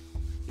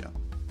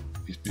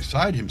 He's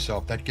beside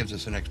himself. That gives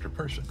us an extra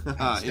person.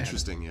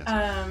 Interesting. Yes.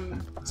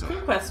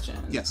 Quick question.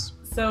 Yes.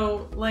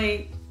 So,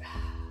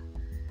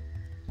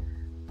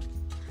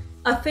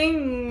 a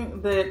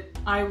thing that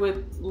I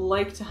would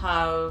like to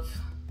have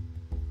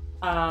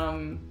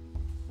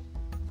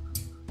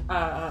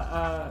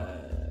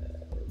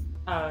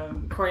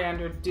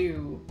Coriander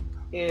do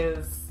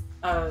is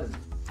I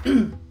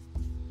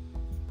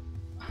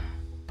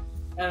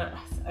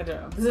don't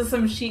know. This is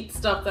some sheet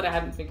stuff that I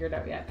hadn't figured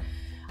out yet.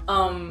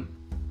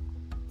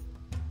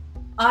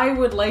 I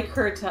would like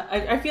her to.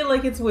 I feel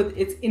like it's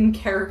in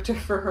character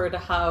for her to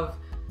have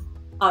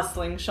a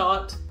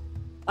slingshot.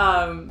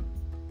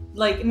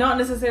 Not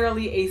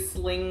necessarily a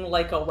sling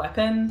like a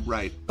weapon,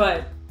 right?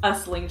 But a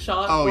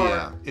slingshot. Oh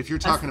yeah, if you're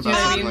talking about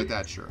something like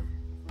that, sure.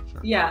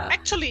 Yeah.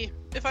 Actually,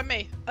 if I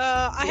may,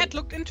 I had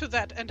looked into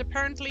that, and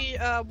apparently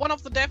one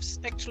of the devs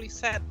actually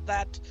said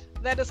that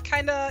is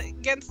kind of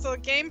against the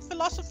game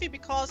philosophy,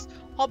 because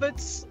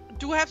hobbits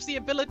do have the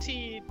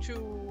ability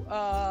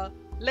to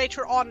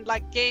later on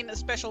gain a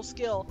special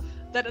skill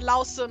that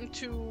allows them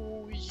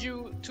to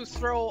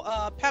throw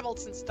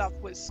pebbles and stuff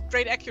with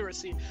great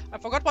accuracy. I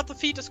forgot what the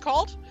feat is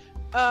called,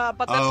 but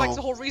that's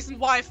the whole reason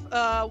why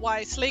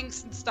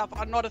slings and stuff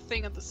are not a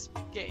thing in this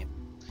game.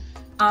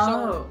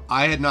 So,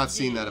 I had not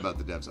seen that about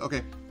the devs.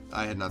 Okay,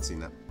 I had not seen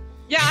that.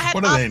 Yeah, I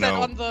had asked that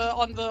on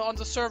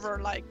the server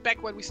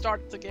back when we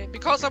started the game,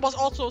 because I was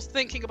also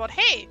thinking about,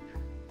 hey,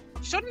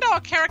 shouldn't our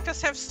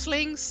characters have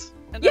slings?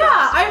 And here's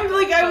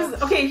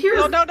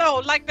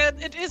no.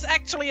 It is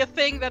actually a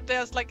thing that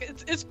there's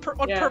it's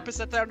on purpose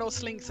that there are no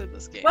slings in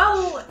this game.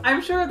 Well,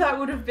 I'm sure that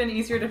would have been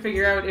easier to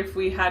figure out if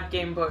we had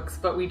game books,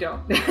 but we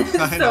don't.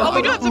 I know.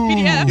 We do have the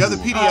PDFs. You have the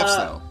PDFs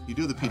though. You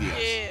do the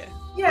PDFs.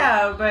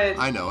 Yeah, but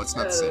I know it's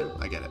not the same.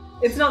 I get it.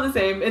 It's not the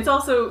same. It's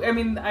also, I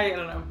don't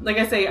know. Like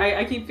I say,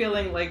 I keep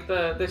feeling like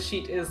the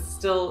sheet is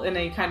still in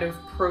a kind of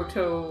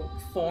proto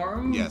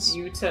form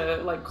due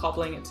to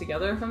cobbling it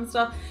together from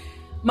stuff.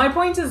 My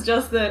point is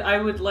just that I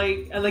would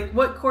like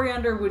what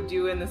Coriander would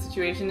do in this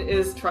situation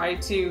is try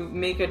to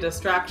make a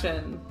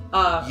distraction,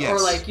 or do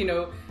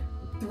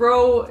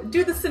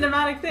the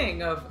cinematic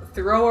thing of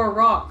throw a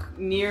rock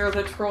near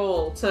the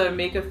troll to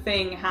make a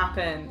thing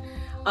happen.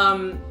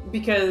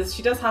 Because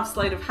she does have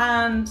sleight of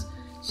hand,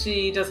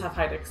 she does have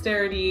high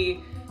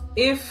dexterity.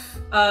 If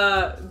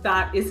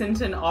that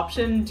isn't an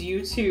option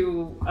due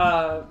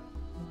to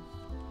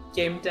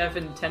game dev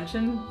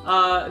intention,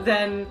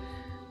 then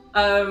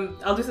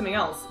I'll do something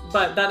else.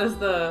 But that is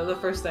the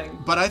first thing.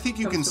 But I think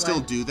you can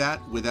still do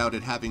that without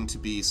it having to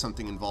be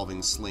something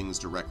involving slings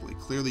directly.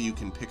 Clearly you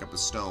can pick up a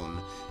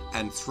stone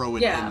and throw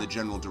it in the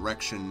general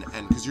direction,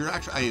 and because you're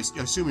actually, I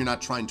assume you're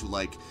not trying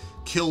to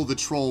kill the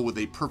troll with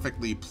a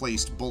perfectly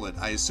placed bullet.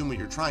 I assume what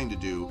you're trying to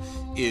do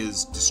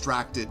is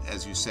distract it,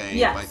 as you say,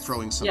 by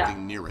throwing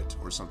something near it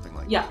or something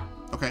like that. Yeah.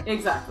 Okay.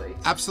 Exactly.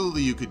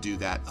 Absolutely, you could do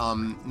that.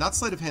 Not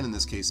sleight of hand in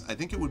this case. I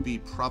think it would be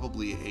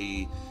probably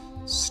a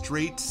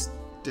straight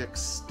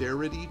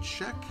dexterity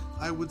check,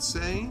 I would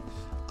say.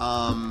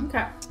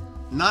 Okay.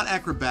 Not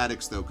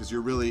acrobatics though, because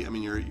you're really,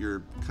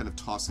 you're kind of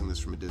tossing this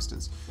from a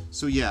distance.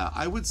 So yeah,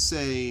 I would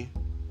say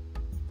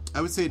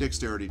a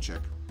dexterity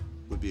check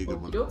would be a good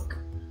one.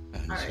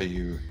 And so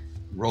you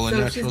roll a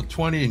natural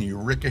 20 and you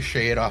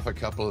ricochet it off a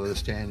couple of the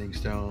standing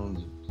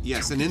stones.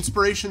 Yes, and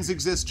inspirations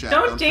exist, Chad.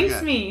 Don't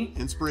jinx me.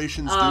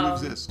 Inspirations do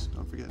exist.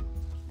 Don't forget.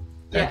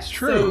 That's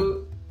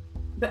true.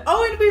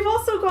 And we've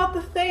also got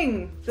the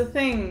thing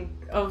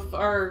of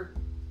our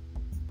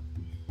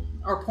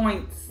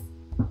points.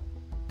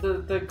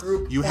 The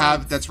group you points.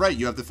 have, that's right,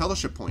 you have the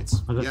fellowship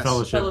points.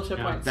 Fellowship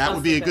points. That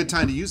would be a good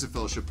time to use a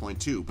fellowship point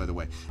too, by the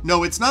way.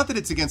 No, it's not that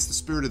it's against the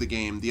spirit of the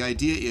game. The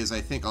idea is,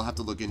 I think, I'll have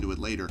to look into it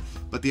later,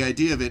 but the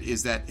idea of it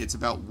is that it's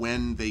about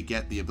when they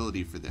get the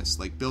ability for this.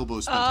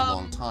 Bilbo spent a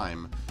long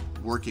time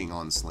working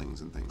on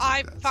slings and things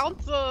like that. I found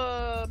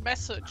the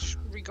message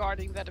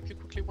regarding that, if you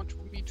quickly want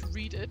me to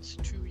read it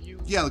to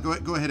you. Yeah,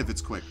 go ahead if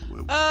it's quick.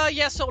 So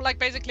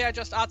basically I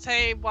just asked,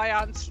 hey, why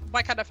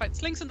can't I find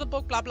slings in the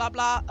book, blah blah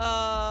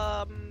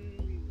blah.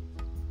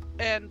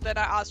 and then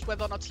I asked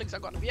whether or not slings are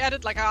going to be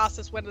added. Like, I asked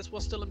this when this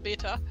was still in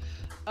beta.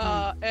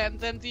 And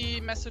then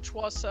the message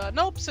was,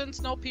 nope,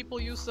 since no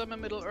people use them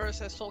in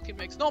Middle-earth, as Tolkien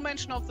makes no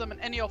mention of them in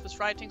any of his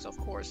writings, of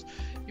course,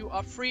 you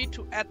are free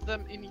to add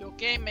them in your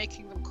game,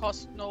 making them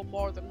cost no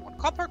more than 1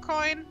 copper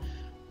coin.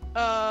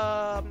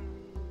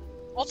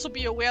 Also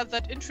be aware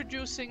that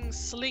introducing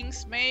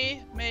slings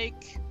may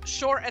make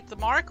Shore at the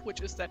Mark,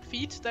 which is that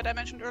feat that I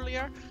mentioned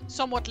earlier,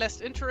 somewhat less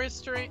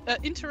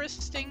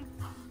interesting,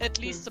 at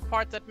least the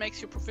part that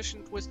makes you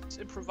proficient with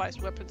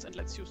improvised weapons and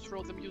lets you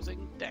throw them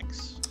using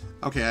dex.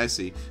 Okay, I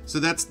see. So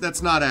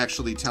that's not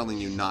actually telling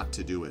you not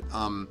to do it.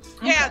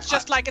 Yeah, it's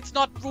just like it's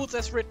not rules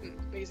as written,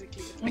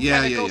 basically.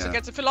 It goes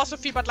against the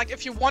philosophy, but like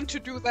if you want to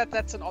do that,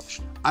 that's an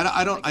option.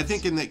 I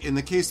think in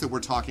the case that we're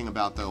talking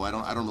about, though, I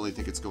don't really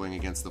think it's going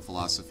against the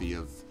philosophy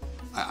of.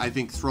 I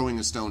think throwing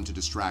a stone to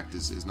distract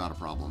is not a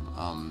problem.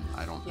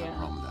 I don't have a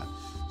problem with that.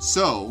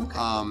 So,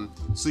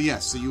 so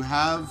you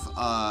have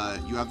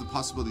the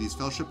possibility of these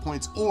fellowship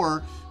points,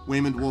 or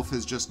Waymond Wolf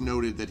has just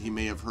noted that he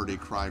may have heard a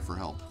cry for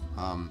help.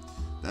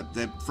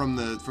 That from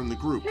the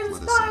group.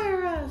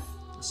 Inspire us.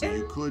 So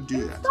you could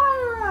do that.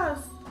 Inspire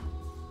us.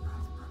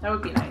 That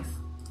would be nice.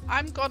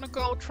 I'm gonna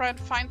go try and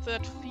find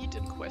that feat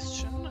in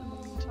question in the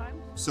meantime.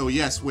 So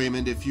yes,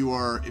 Waymond, if you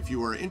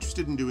are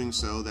interested in doing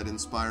so,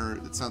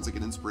 it sounds like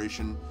an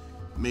inspiration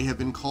may have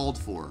been called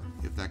for,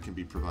 if that can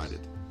be provided.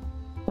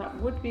 That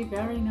would be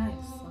very nice.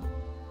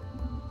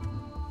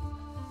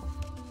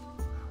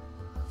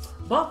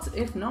 But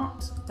if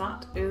not,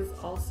 that is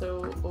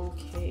also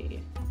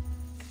okay.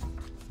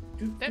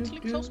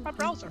 Accidentally closed my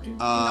browser.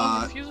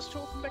 Now refuses to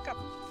open back up.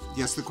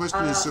 Yes, the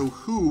question is, so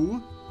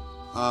who?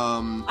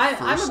 I'm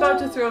about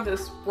to throw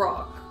this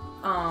rock.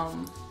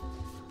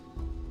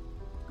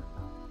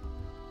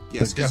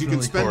 Yes, because you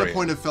can spend a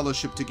point of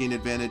fellowship to gain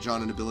advantage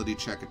on an ability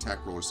check,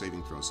 attack roll, or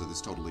saving throw. So this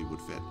totally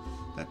would fit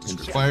that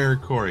description. Inspire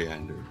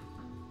Coriander.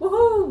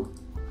 Woohoo!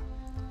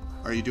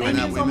 Are you doing Thank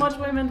that, you so Waymond? much,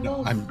 Waymond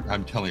Wolf.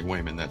 I'm telling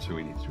Wayman that's who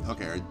he needs to.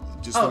 Okay,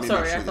 just Oh, let me make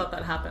sorry, sure I thought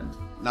that happened.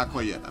 Not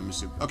quite yet. I'm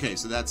assuming. Okay,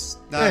 so that's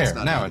There,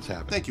 not now bad. it's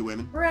happened. Thank you,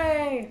 Waymond.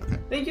 Hooray! Okay.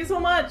 Thank you so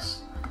much.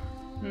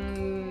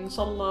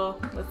 Inshallah.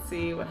 Let's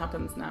see what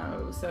happens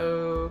now.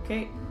 So,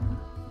 okay.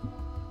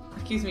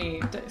 Excuse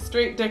me.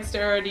 Straight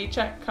dexterity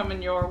check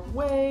coming your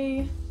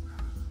way.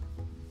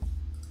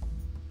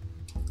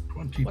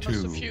 22. One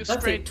of the few That's a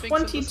straight things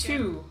in this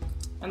game. 22.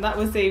 And that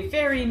was a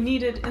very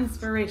needed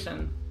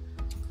inspiration.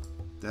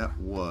 That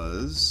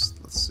was.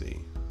 Let's see.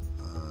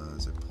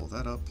 As I pull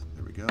that up,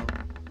 there we go.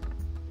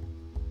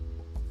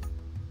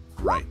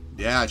 Right.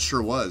 Yeah, it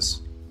sure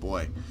was.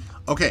 Boy.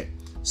 Okay.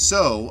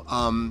 So,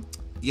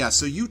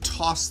 so you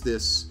toss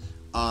this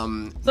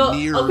So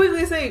near. I'll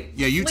quickly say,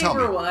 you tell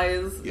me.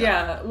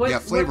 flavor-wise,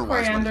 what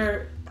flavor-wise,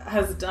 Coriander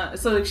has done.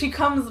 So like, she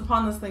comes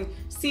upon this thing,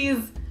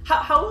 sees.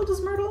 How old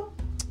is Myrtle?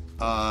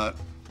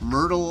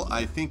 Myrtle,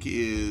 I think,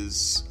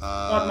 is.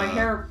 God, my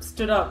hair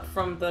stood up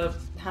from the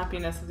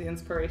happiness of the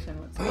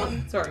inspiration.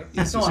 Sorry.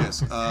 Yes, Go on.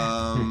 yes.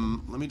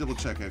 Let me double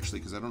check actually,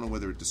 because I don't know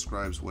whether it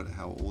describes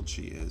how old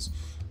she is.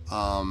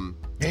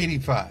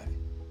 85.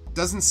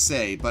 Doesn't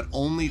say, but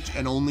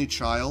an only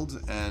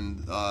child,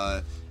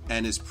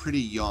 and is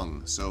pretty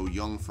young. So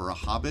young for a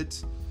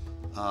hobbit.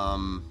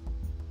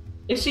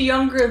 Is she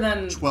younger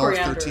than 12,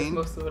 Coriander 13?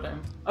 most of the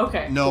time?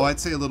 Okay. No, cool. I'd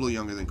say a little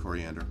younger than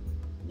Coriander.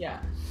 Yeah.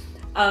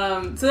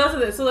 So that's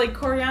what it is. So like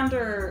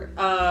Coriander,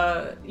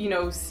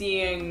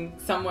 seeing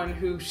someone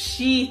who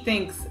she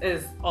thinks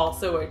is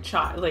also a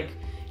child,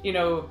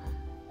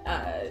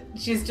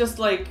 she's just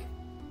like,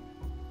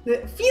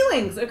 the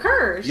feelings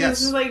occur. She's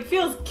just like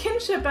feels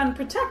kinship and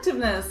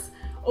protectiveness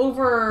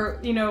over,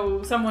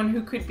 someone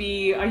who could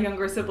be a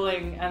younger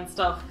sibling and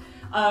stuff.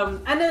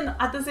 And then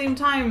at the same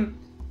time,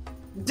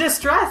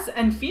 distress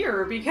and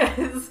fear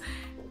because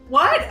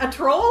what? A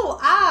troll?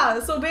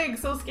 So big,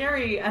 so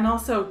scary, and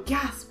also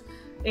gasp.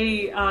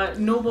 A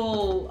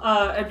noble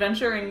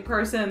adventuring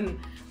person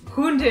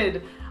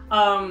wounded,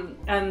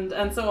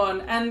 and so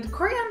on. And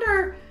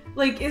Coriander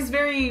is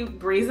very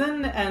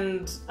brazen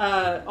and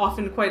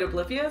often quite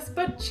oblivious,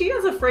 but she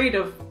is afraid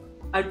of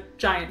a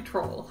giant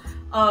troll.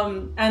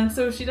 And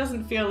so she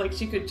doesn't feel like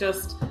she could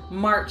just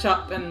march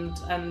up and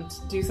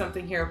do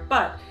something here,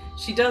 but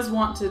she does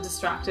want to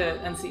distract it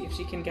and see if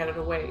she can get it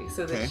away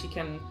so that she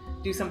can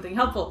do something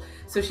helpful.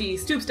 So she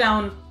stoops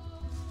down,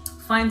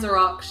 finds a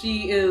rock.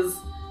 She is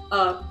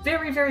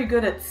very, very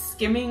good at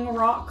skimming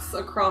rocks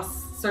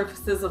across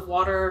surfaces of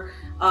water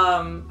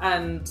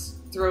and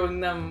throwing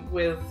them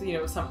with,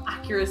 some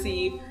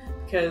accuracy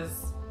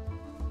because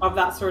of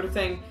that sort of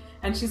thing.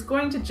 And she's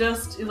going to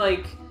just,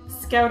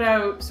 scout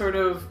out sort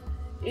of,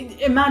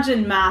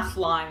 imagine math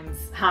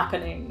lines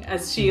happening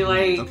as she,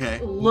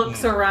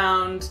 looks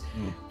around,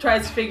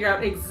 tries to figure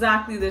out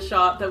exactly the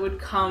shot that would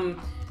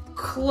come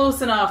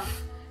close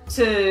enough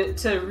to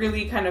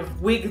really kind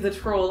of wig the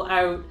troll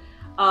out.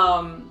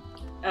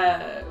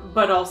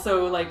 But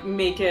also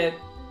make it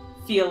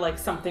feel like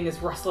something is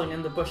rustling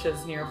in the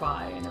bushes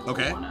nearby, and it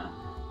wanna,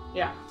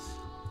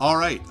 All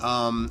right.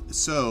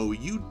 So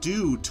you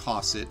do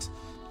toss it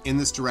in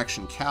this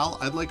direction. Cal,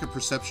 I'd like a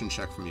perception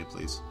check from you,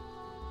 please.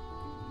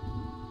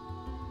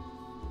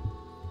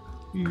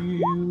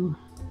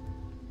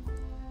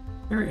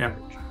 Very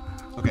average.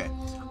 Okay.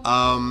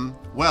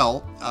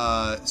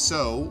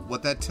 So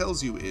what that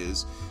tells you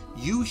is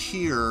you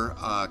hear,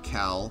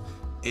 Cal,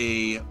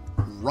 a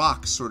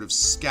rock sort of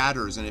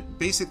scatters and it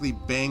basically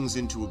bangs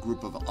into a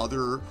group of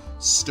other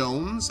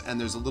stones, and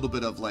there's a little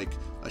bit of like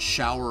a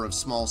shower of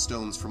small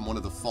stones from one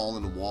of the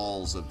fallen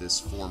walls of this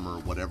former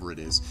whatever it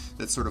is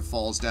that sort of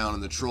falls down,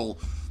 and the troll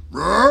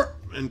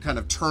and kind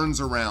of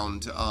turns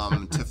around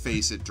to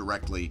face it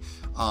directly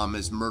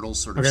as Myrtle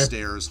sort of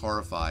stares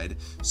horrified.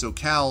 So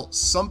Cal,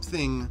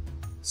 something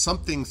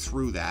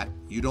threw that.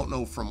 You don't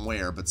know from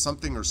where, but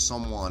something or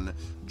someone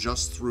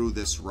just threw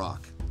this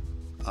rock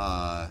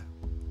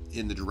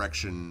in the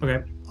direction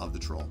of the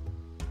troll.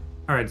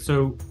 All right.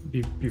 So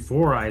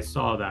before I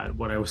saw that,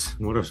 what I was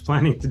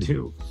planning to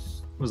do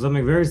was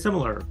something very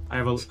similar. I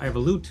have a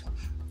loot.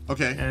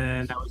 Okay.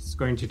 And I was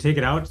going to take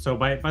it out. So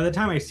by the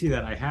time I see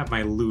that, I have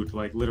my loot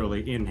like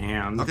literally in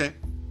hand. Okay.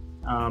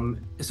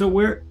 So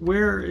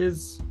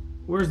where's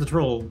the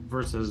troll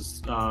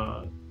versus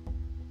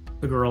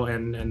the girl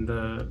and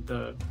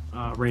the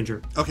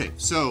ranger? Okay,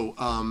 so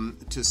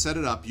to set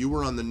it up, you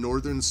were on the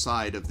northern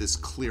side of this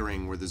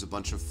clearing where there's a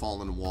bunch of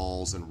fallen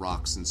walls and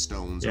rocks and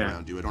stones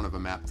around you. I don't have a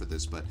map for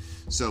this, but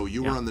so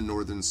you were on the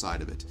northern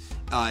side of it.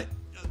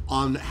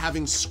 On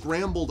having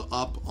scrambled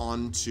up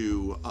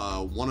onto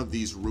one of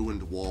these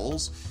ruined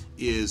walls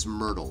is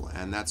Myrtle,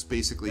 and that's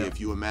basically if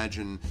you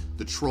imagine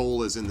the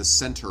troll is in the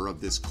center of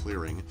this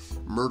clearing.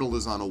 Myrtle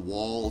is on a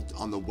wall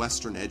on the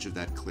western edge of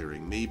that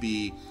clearing,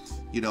 maybe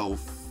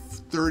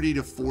 30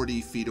 to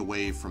 40 feet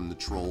away from the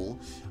troll,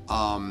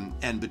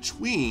 and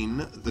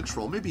between the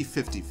troll, maybe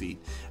 50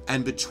 feet,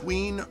 and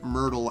between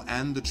Myrtle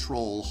and the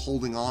troll,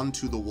 holding on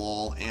to the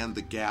wall and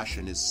the gash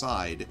in his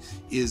side,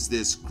 is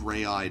this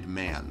gray-eyed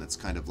man that's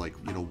kind of like,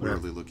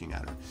 weirdly looking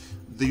at her.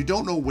 You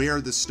don't know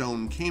where the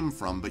stone came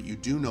from, but you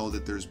do know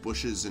that there's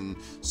bushes and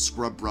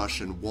scrub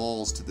brush and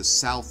walls to the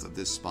south of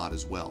this spot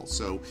as well.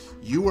 So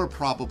you are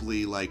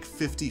probably like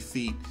 50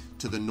 feet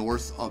to the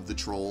north of the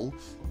troll.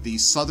 The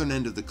southern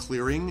end of the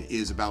clearing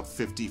is about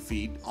 50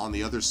 feet on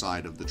the other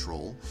side of the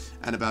troll,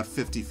 and about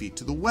 50 feet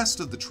to the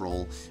west of the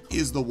troll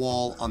is the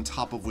wall on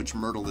top of which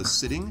Myrtle is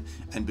sitting,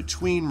 and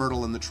between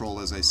Myrtle and the troll,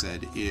 as I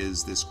said,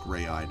 is this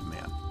gray-eyed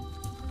man.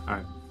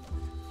 All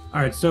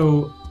right.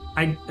 So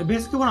I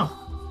basically want to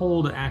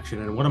hold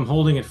action, and what I'm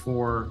holding it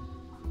for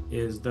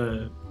is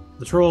the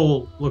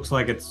troll looks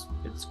like it's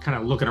kind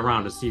of looking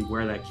around to see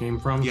where that came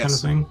from, kind of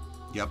thing.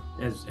 Yep.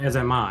 As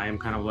am I. I'm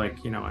kind of like,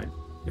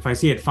 if I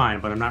see it, fine,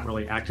 but I'm not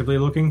really actively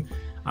looking.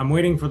 I'm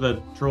waiting for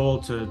the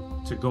troll to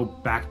go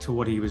back to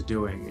what he was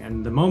doing,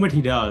 and the moment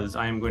he does,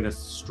 I am going to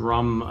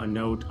strum a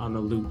note on the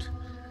lute.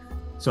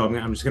 So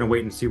I'm just going to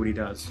wait and see what he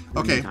does.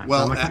 Okay,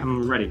 well, so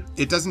I'm ready.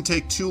 It doesn't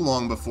take too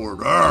long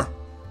before...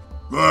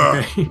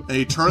 And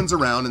he turns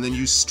around, and then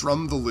you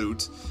strum the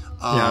lute.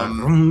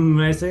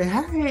 I say,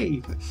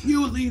 "Hey,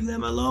 you leave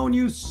them alone,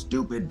 you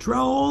stupid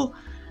troll!"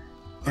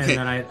 And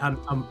then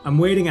I'm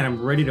waiting, and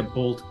I'm ready to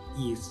bolt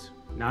east,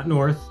 not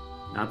north,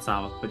 not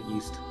south, but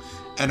east.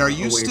 And are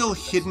you still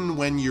hidden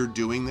when you're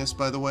doing this,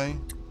 by the way?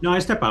 No, I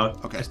step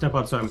out. Okay, I step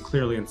out, so I'm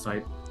clearly in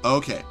sight.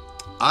 Okay,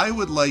 I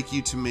would like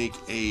you to make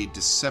a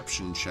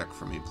deception check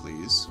for me,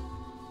 please.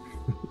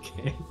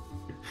 Okay.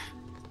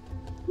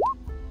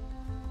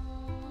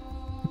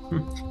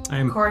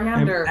 I'm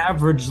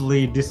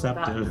averagely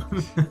deceptive.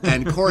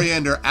 And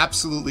Coriander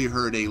absolutely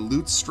heard a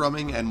lute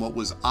strumming and what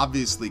was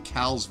obviously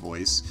Cal's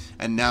voice.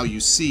 And now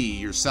you see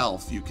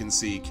yourself. You can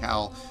see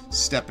Cal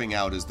stepping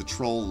out as the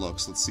troll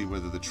looks. Let's see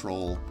whether if the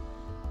troll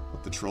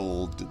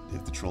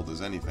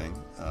does anything.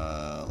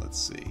 Let's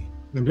see.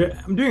 I'm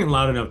doing it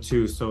loud enough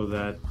too, so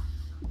that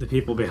the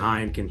people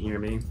behind can hear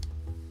me.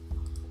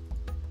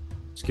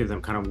 Just give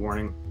them kind of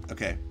warning.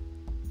 Okay.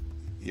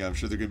 Yeah, I'm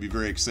sure they're going to be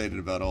very excited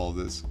about all of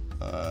this.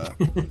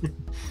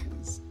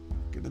 It's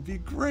gonna be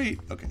great.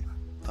 Okay.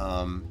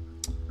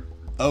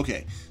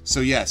 Okay. So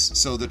yes.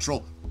 So the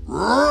troll,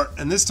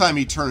 and this time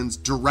he turns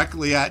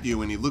directly at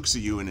you and he looks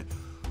at you and,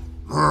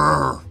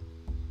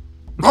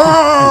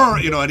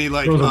 and he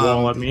like throws a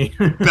wall at me.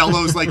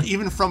 bellows, like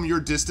even from your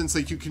distance,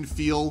 like you can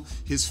feel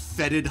his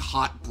fetid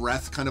hot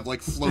breath kind of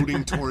like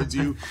floating towards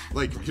you,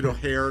 like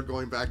hair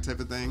going back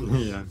type of thing.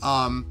 Yeah.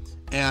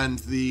 And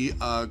the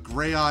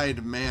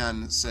gray-eyed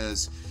man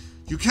says,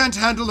 "You can't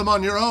handle them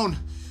on your own.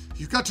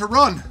 You've got to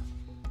run."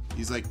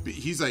 He's like,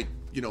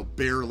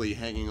 barely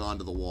hanging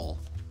onto the wall.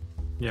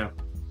 Yeah.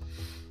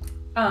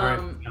 All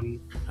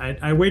right.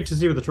 I wait to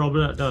see what the troll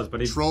does,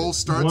 but troll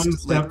starts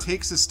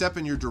takes a step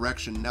in your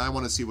direction. Now I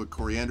want to see what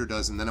Coriander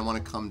does, and then I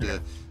want to come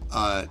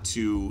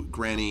to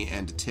Granny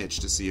and to Titch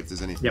to see if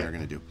there's anything they're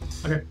going to do.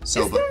 Okay.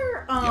 So,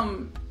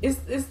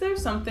 is there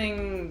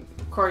something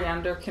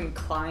Coriander can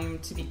climb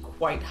to be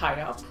quite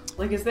high up?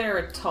 Like, is there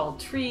a tall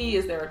tree?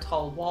 Is there a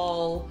tall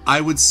wall? I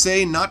would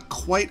say not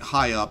quite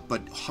high up,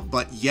 but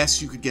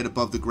yes, you could get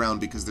above the ground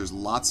because there's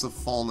lots of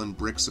fallen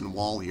bricks and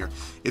wall here.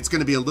 It's going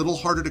to be a little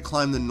harder to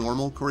climb than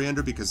normal,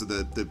 Coriander, because of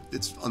the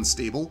it's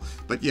unstable.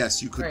 But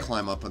yes, you could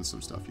climb up on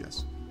some stuff.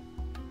 Yes.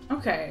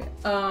 Okay.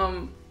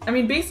 I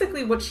mean,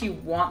 basically, what she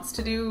wants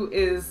to do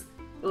is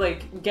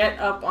like get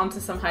up onto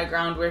some high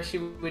ground where she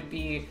would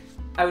be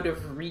out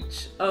of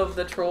reach of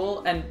the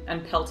troll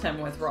and pelt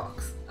him with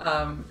rocks.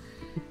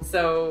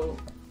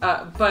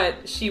 But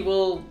she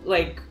will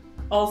like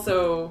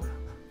also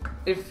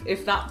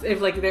if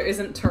like there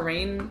isn't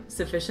terrain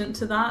sufficient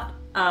to that.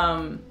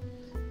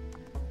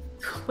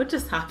 What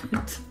just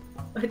happened?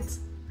 What?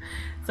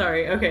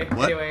 Sorry. Okay.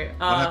 What? Anyway.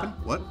 What happened?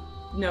 What?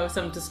 No,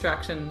 some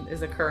distraction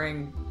is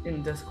occurring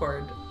in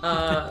Discord.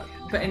 But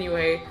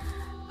anyway.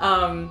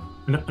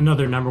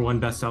 Another #1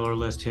 bestseller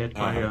list hit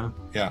by.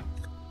 Yeah.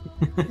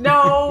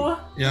 No.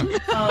 Yeah.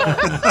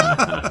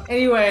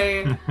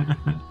 Anyway.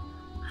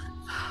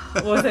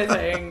 What was I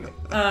saying?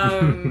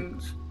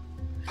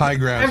 High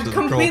ground. I'm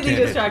completely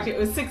distracted. It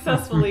was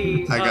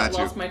successfully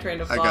lost my train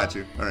of thought. I got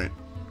you. All right.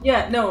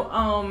 Yeah, no,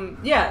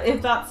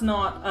 if that's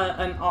not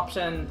an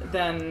option,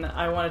 then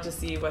I wanted to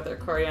see whether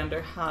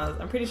Coriander has...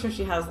 I'm pretty sure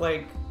she has,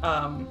 like,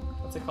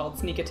 what's it called?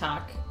 Sneak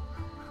attack.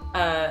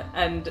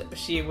 And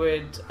she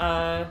would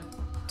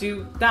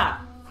do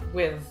that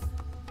with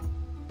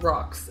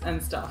rocks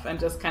and stuff and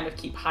just kind of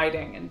keep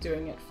hiding and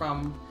doing it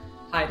from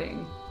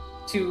hiding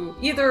to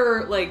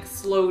either, like,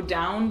 slow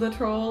down the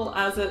troll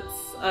as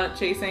it's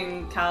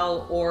chasing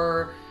Cal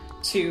or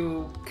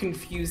to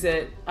confuse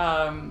it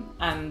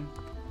and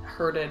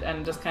hurt it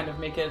and just kind of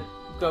make it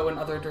go in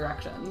other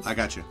directions. I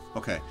got you.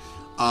 Okay.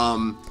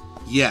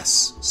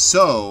 Yes.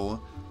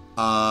 So,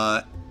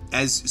 I would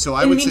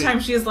say... In the meantime,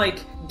 she is, like,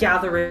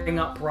 gathering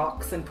up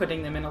rocks and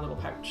putting them in a little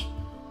pouch.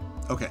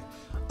 Okay.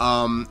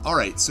 All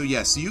right. So,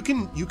 yes, so you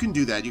can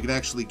do that. You can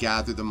actually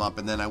gather them up,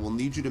 and then I will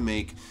need you to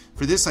make...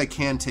 For this, I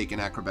can take an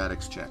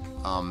acrobatics check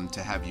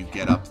to have you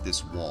get up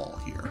this wall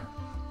here.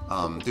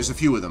 There's a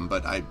few of them,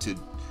 but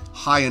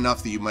high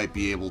enough that you might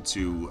be able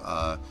to...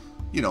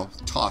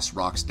 toss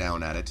rocks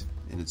down at it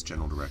in its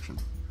general direction.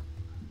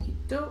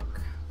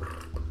 Doke.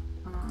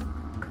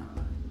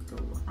 Go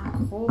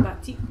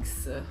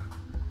acrobatics.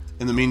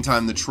 In the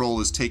meantime, the troll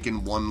has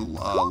taken one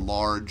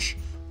large,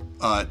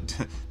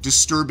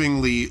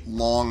 disturbingly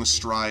long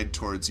stride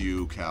towards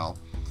you, Cal.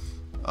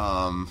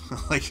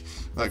 Like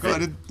I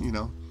did,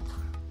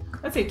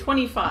 I'd say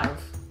 25.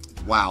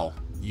 Wow,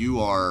 you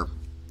are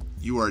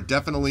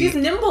definitely... She's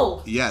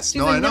nimble. Yes,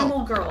 She's no, a I know.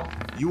 nimble girl.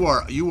 You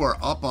are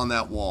up on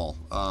that wall.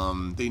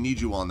 They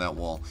need you on that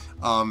wall.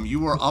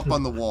 You are up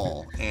on the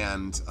wall,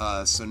 and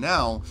so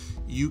now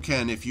you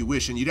can, if you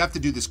wish, and you'd have to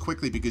do this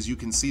quickly because you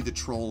can see the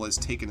troll has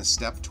taken a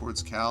step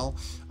towards Cal,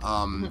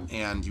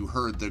 and you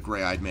heard the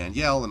gray-eyed man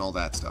yell and all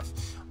that stuff.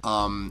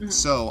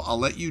 So I'll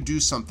let you do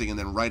something, and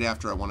then right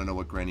after I want to know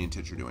what Granny and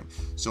Titch are doing.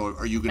 So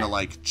are you going to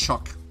like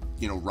chuck,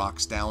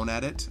 rocks down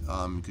at it?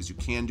 Because you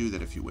can do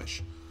that if you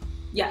wish.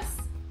 Yes.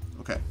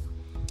 Okay.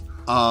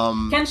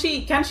 Can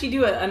she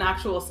do an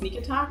actual sneak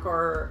attack,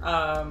 or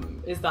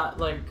is that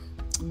like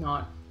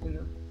not in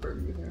the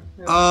purview here?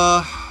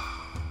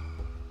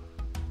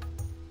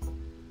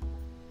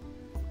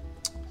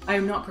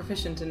 I'm not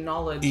proficient in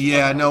knowledge.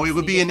 Yeah, no, it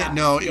would be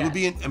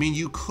I mean,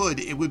 you could.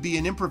 It would be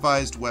an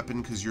improvised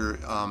weapon because you're.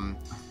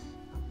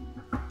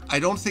 I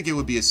don't think it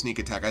would be a sneak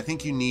attack. I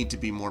think you need to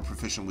be more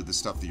proficient with the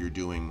stuff that you're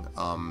doing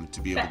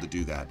to be able to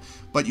do that.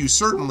 But you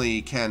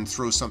certainly can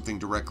throw something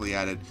directly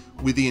at it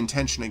with the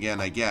intention,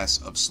 again, I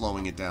guess, of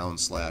slowing it down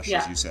 / as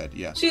you said.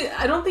 Yeah.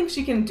 I don't think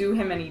she can do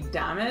him any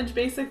damage,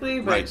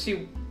 basically, but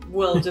she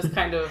will just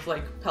kind of,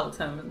 like, pelt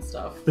him and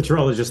stuff. The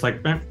troll is just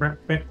like...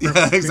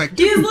 Yeah,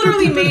 exactly. He is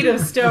literally made of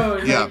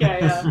stone.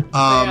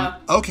 Yeah.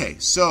 Okay,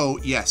 so,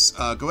 yes,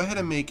 go ahead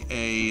and make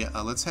a...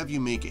 let's have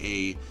you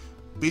make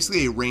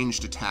basically a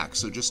ranged attack,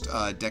 so just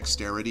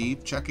dexterity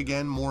check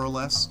again, more or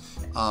less.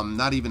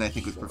 Not even, I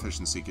think, with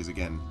proficiency, because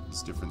again,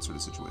 it's a different sort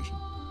of situation.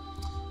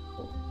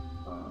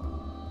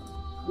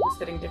 I'm just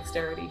hitting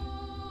dexterity.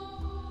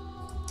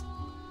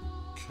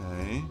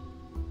 Okay.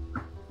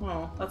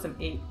 Oh, that's an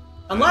 8.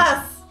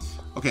 Unless...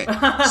 Okay,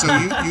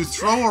 so you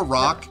throw a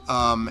rock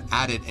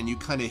at it, and you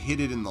kind of hit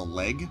it in the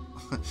leg.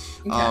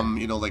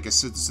 Okay.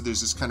 So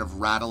there's this kind of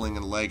rattling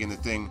in the leg, and the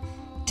thing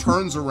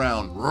turns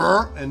around,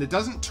 and it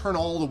doesn't turn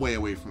all the way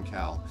away from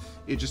Cal.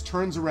 It just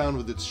turns around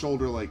with its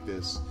shoulder like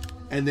this,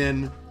 and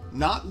then,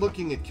 not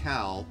looking at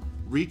Cal,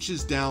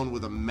 reaches down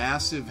with a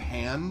massive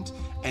hand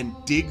and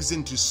digs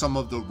into some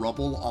of the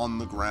rubble on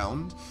the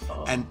ground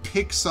and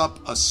picks up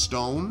a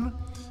stone,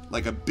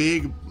 like a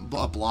big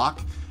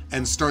block,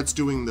 and starts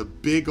doing the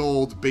big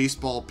old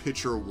baseball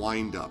pitcher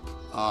wind-up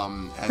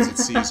as it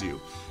sees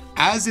you.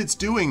 As it's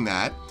doing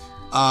that,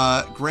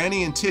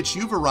 Granny and Titch,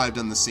 you've arrived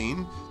on the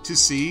scene. to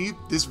see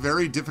this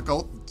very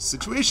difficult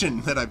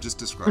situation that I've just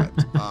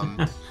described.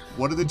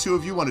 What do the two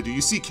of you want to do?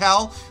 You see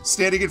Cal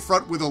standing in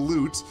front with a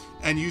lute,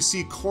 and you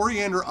see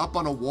Coriander up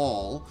on a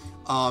wall,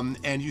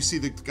 and you see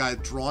the guy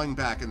drawing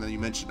back, and then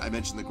I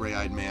mentioned the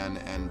gray-eyed man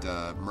and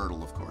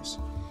Myrtle, of course.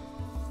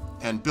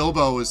 And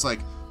Bilbo is like,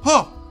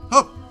 "Oh,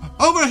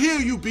 over here,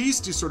 you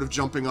beast!" He's sort of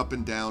jumping up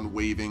and down,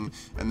 waving,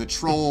 and the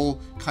troll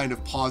kind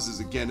of pauses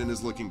again and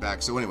is looking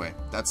back. So anyway,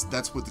 that's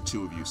what the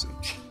two of you see.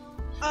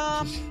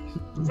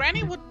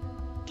 Granny would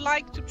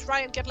like to try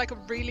and get like a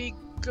really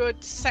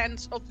good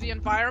sense of the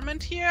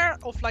environment here,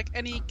 of like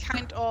any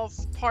kind of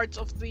parts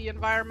of the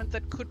environment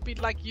that could be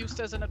like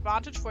used as an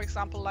advantage. For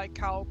example, like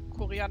how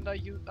Coriander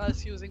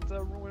is using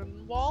the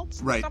ruin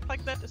walls, right? Stuff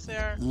like that. Is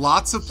there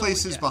lots of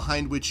places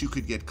behind which you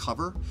could get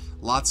cover?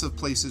 Lots of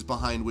places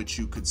behind which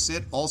you could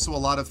sit. Also, a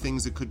lot of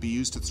things that could be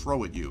used to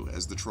throw at you,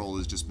 as the troll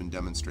has just been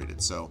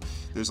demonstrated. So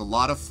there's a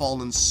lot of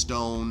fallen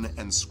stone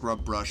and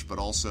scrub brush, but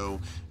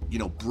also,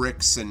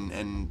 bricks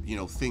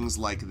and things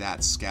like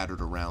that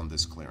scattered around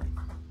this clearing.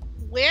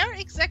 Where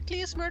exactly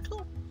is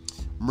Myrtle?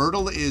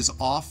 Myrtle is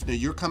off. Now,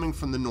 you're coming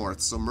from the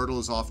north, so Myrtle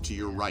is off to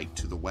your right,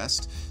 to the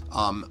west,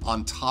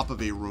 on top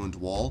of a ruined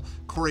wall.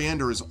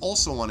 Coriander is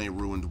also on a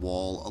ruined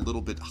wall, a little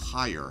bit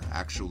higher,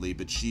 actually,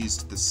 but she's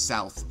to the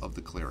south of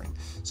the clearing.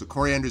 So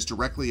Coriander is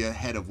directly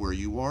ahead of where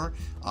you are,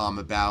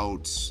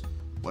 about,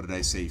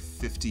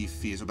 50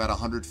 feet, so about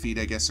 100 feet,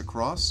 I guess,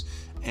 across.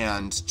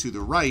 And to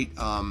the right,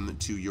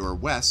 to your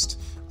west,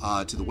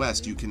 to the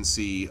west, you can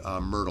see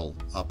Myrtle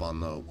up on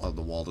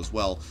the wall as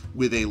well,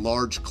 with a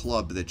large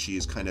club that she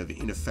is kind of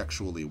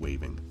ineffectually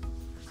waving.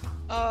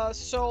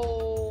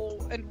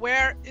 And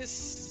where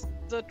is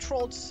the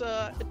troll's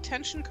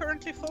attention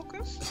currently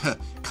focused?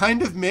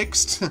 Kind of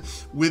mixed,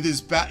 with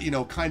his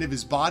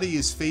his body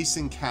is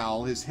facing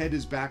Cal, his head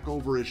is back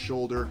over his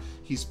shoulder,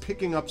 he's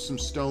picking up some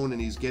stone and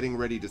he's getting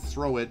ready to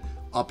throw it,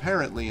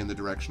 apparently in the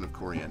direction of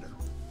Coriander.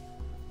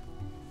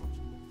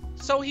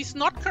 So he's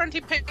not currently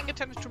paying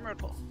attention to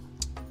Myrtle?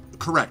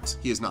 Correct,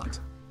 he is not.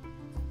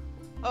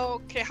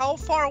 Okay, how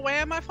far away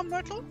am I from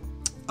Myrtle?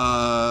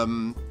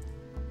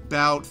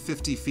 About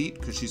 50 feet,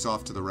 because she's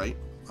off to the right.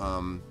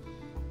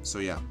 So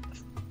yeah.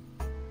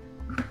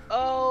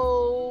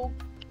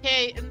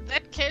 Okay, in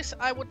that case,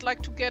 I would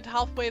like to get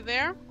halfway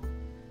there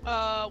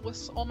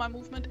with all my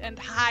movement and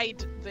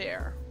hide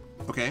there.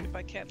 Okay. If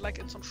I can, like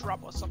in some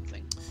shrub or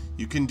something.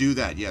 You can do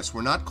that, yes.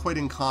 We're not quite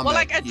in combat. Well,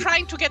 like I'm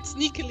trying to get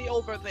sneakily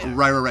over there.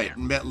 Right.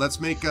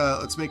 Let's make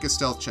a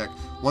stealth check.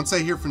 Once I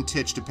hear from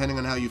Titch, depending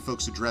on how you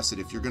folks address it,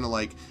 if you're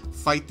gonna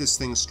fight this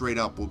thing straight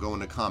up, we'll go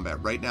into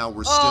combat. Right now,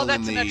 we're still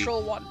that's a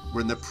natural one. We're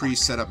in the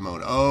pre-setup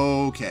mode.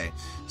 Okay,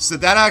 so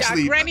that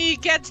actually. Yeah, Granny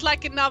gets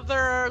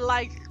another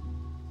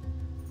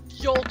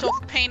jolt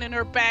of pain in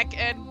her back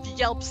and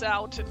yelps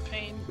out in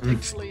pain.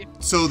 Actually.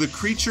 So the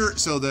creature,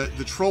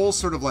 the troll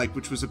sort of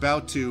which was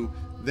about to,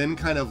 then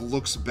kind of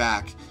looks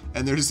back,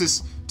 and there's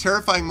this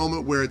terrifying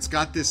moment where it's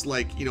got this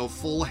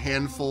full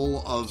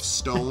handful of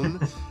stone,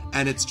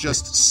 and it's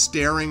just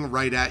staring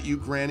right at you,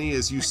 Granny,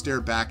 as you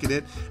stare back at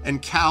it,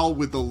 and Cal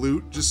with the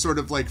lute just sort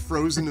of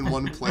frozen in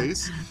one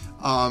place,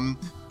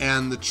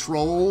 and the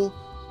troll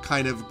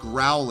kind of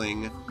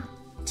growling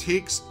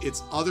takes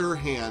its other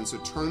hand, so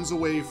turns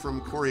away from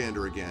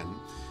Coriander again,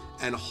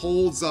 and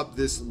holds up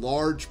this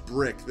large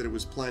brick that it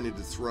was planning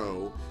to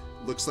throw.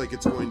 Looks like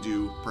it's going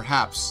to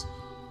perhaps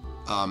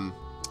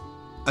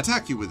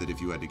attack you with it,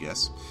 if you had to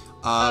guess.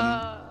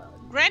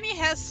 Granny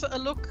has a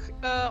look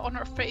on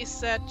her face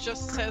that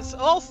just says,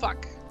 "Oh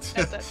fuck,"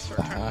 and that's her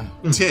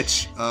turn.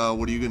 Titch,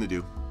 what are you going to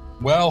do?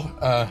 Well,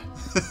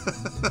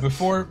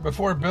 before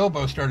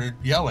Bilbo started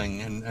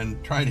yelling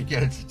and trying to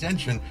get its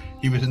attention,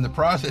 he was in the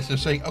process of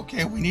saying,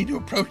 "Okay, we need to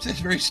approach this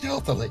very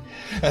stealthily,"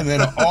 and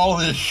then all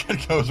this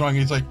shit goes wrong.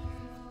 He's like,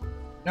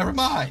 "Never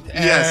mind."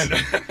 And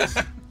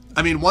yes.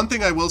 I mean, one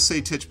thing I will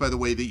say, Titch, by the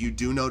way, that you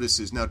do notice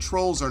is now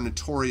trolls are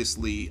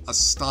notoriously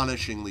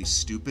astonishingly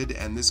stupid,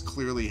 and this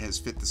clearly has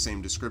fit the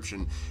same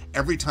description.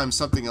 Every time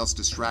something else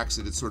distracts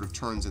it, it sort of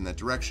turns in that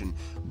direction.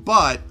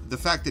 But the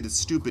fact that it's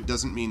stupid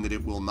doesn't mean that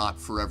it will not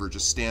forever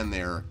just stand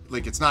there.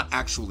 It's not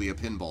actually a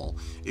pinball.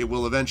 It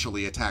will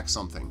eventually attack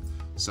something.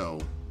 So,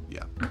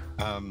 yeah.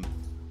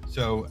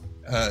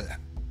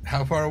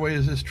 How far away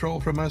is this troll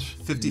from us?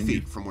 50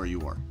 feet from where you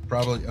are.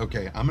 Probably.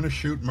 Okay, I'm going to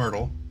shoot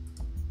Myrtle.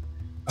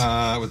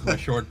 With my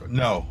short...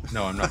 No,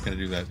 I'm not going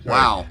to do that. Sorry.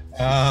 Wow.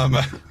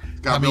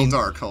 Got real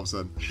dark all of a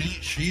sudden.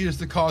 She is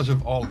the cause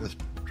of all of this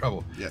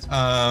trouble. Yes.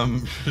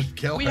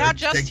 We are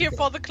just here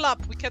for the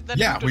club. We can then...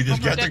 Yeah, we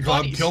just get the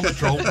club, kill the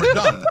troll, we're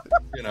done.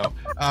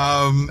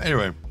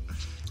 Anyway.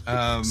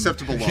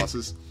 Acceptable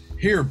losses.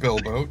 Here,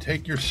 Bilbo,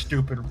 take your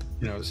stupid,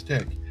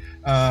 stick.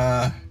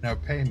 Now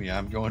pay me.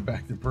 I'm going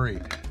back to Bree.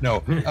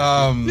 No.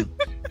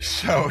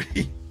 So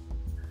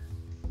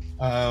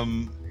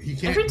he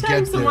can't. Every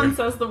time someone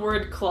says the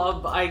word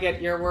club, I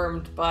get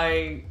earwormed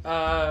by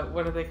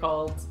what are they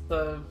called?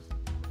 The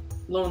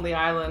Lonely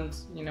Island.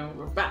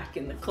 We're back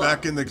in the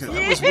club.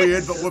 That was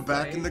weird, but we're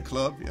back in the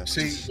club. Yes.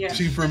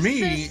 See, for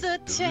me, this is the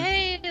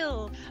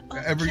tale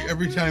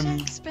every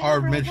time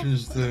Arv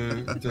mentions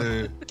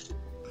the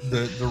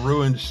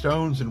ruined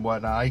stones and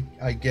whatnot,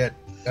 I get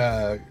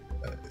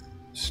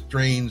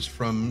strains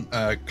from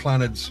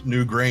Clonid's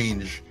New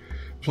Grange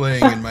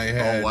playing in my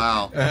head. Oh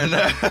wow! And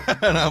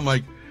I'm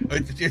like,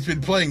 it's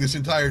been playing this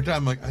entire time.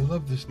 I'm like, I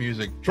love this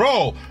music.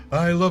 Troll!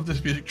 I love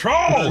this music. Troll!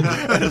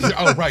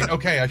 Oh right,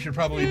 okay, I should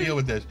probably deal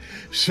with this.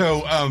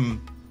 So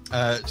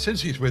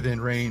since he's within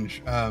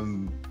range,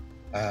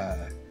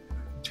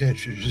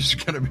 Titch is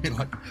just gonna be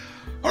like,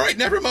 all right,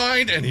 never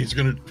mind, and he's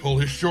gonna pull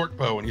his short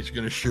bow and he's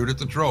gonna shoot at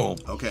the troll.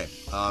 Okay,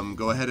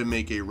 go ahead and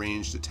make a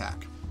ranged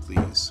attack,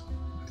 please.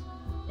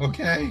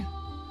 Okay.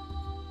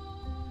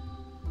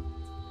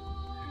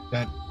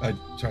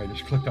 Sorry, I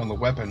just clicked on the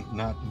weapon,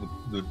 not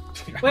the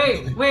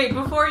Wait!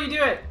 Before you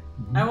do it,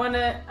 I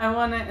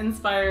wanna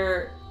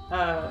inspire.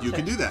 You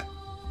can do that.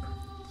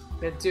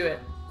 Good, do it.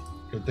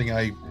 Good thing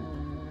I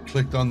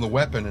clicked on the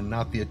weapon and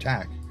not the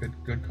attack.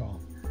 Good call.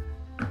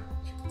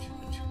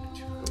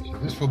 So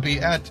this will be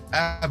at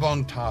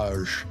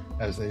avantage,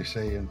 as they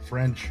say in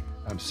French.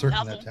 I'm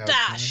certain that's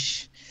how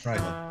it's right.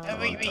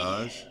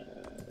 Avantage.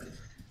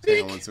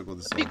 Hang on one second,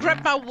 Let me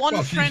grab my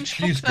one French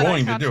book she's that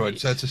going I to do can't it,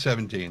 so that's a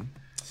 17.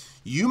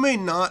 You may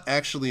not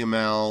actually,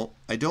 Amal.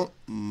 I don't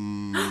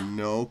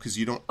know because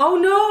you don't. Oh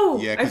no!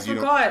 Yeah, I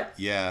forgot.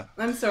 Yeah,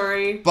 I'm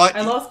sorry. But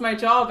I lost my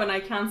job and I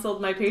canceled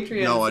my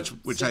Patreon. No,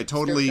 which I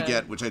totally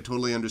get, which I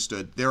totally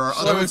understood. There are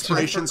other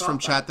inspirations from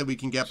chat that we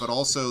can get, but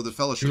also the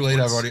fellowship. Too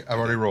late. I've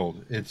already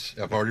rolled.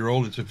 I've already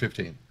rolled. It's a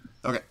 15.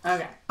 Okay.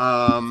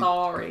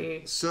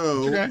 Sorry.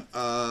 So okay.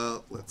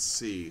 Let's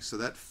see. So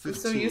that 15. I'm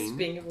so used to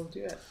being able to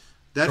do it.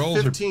 That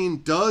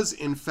 15 does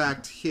in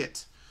fact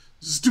hit.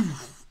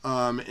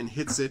 And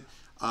hits it.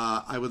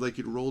 I would like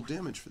you to roll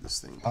damage for this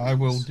thing, please. I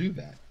will do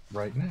that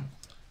right now.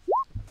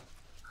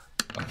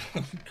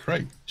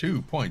 Great,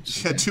 2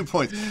 points. Yeah, 2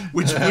 points,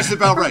 which is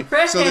about right.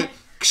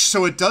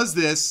 So it does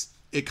this.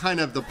 It kind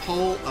of the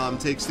pole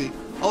takes the.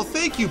 Oh,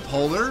 thank you,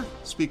 Polar.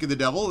 Speak of the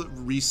devil,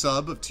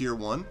 resub of tier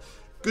 1.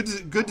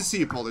 Good to see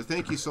you, Polar.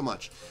 Thank you so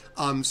much.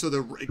 So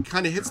it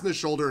kind of hits in the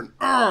shoulder and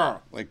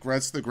like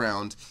rests the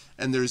ground,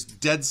 and there's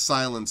dead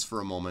silence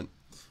for a moment,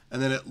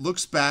 and then it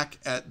looks back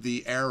at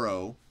the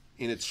arrow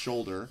in its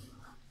shoulder,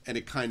 and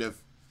it kind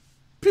of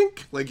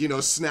pink, like,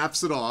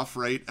 snaps it off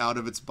right out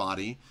of its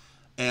body,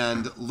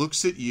 and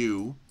looks at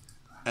you,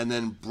 and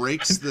then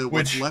breaks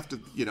what's left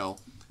of,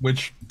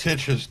 Which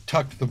Titch has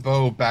tucked the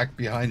bow back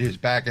behind his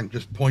back and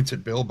just points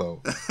at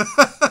Bilbo.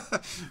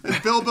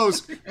 And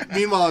Bilbo's,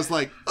 meanwhile, is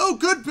like, oh,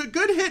 good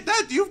hit,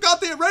 that you've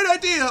got the right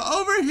idea,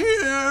 over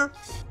here.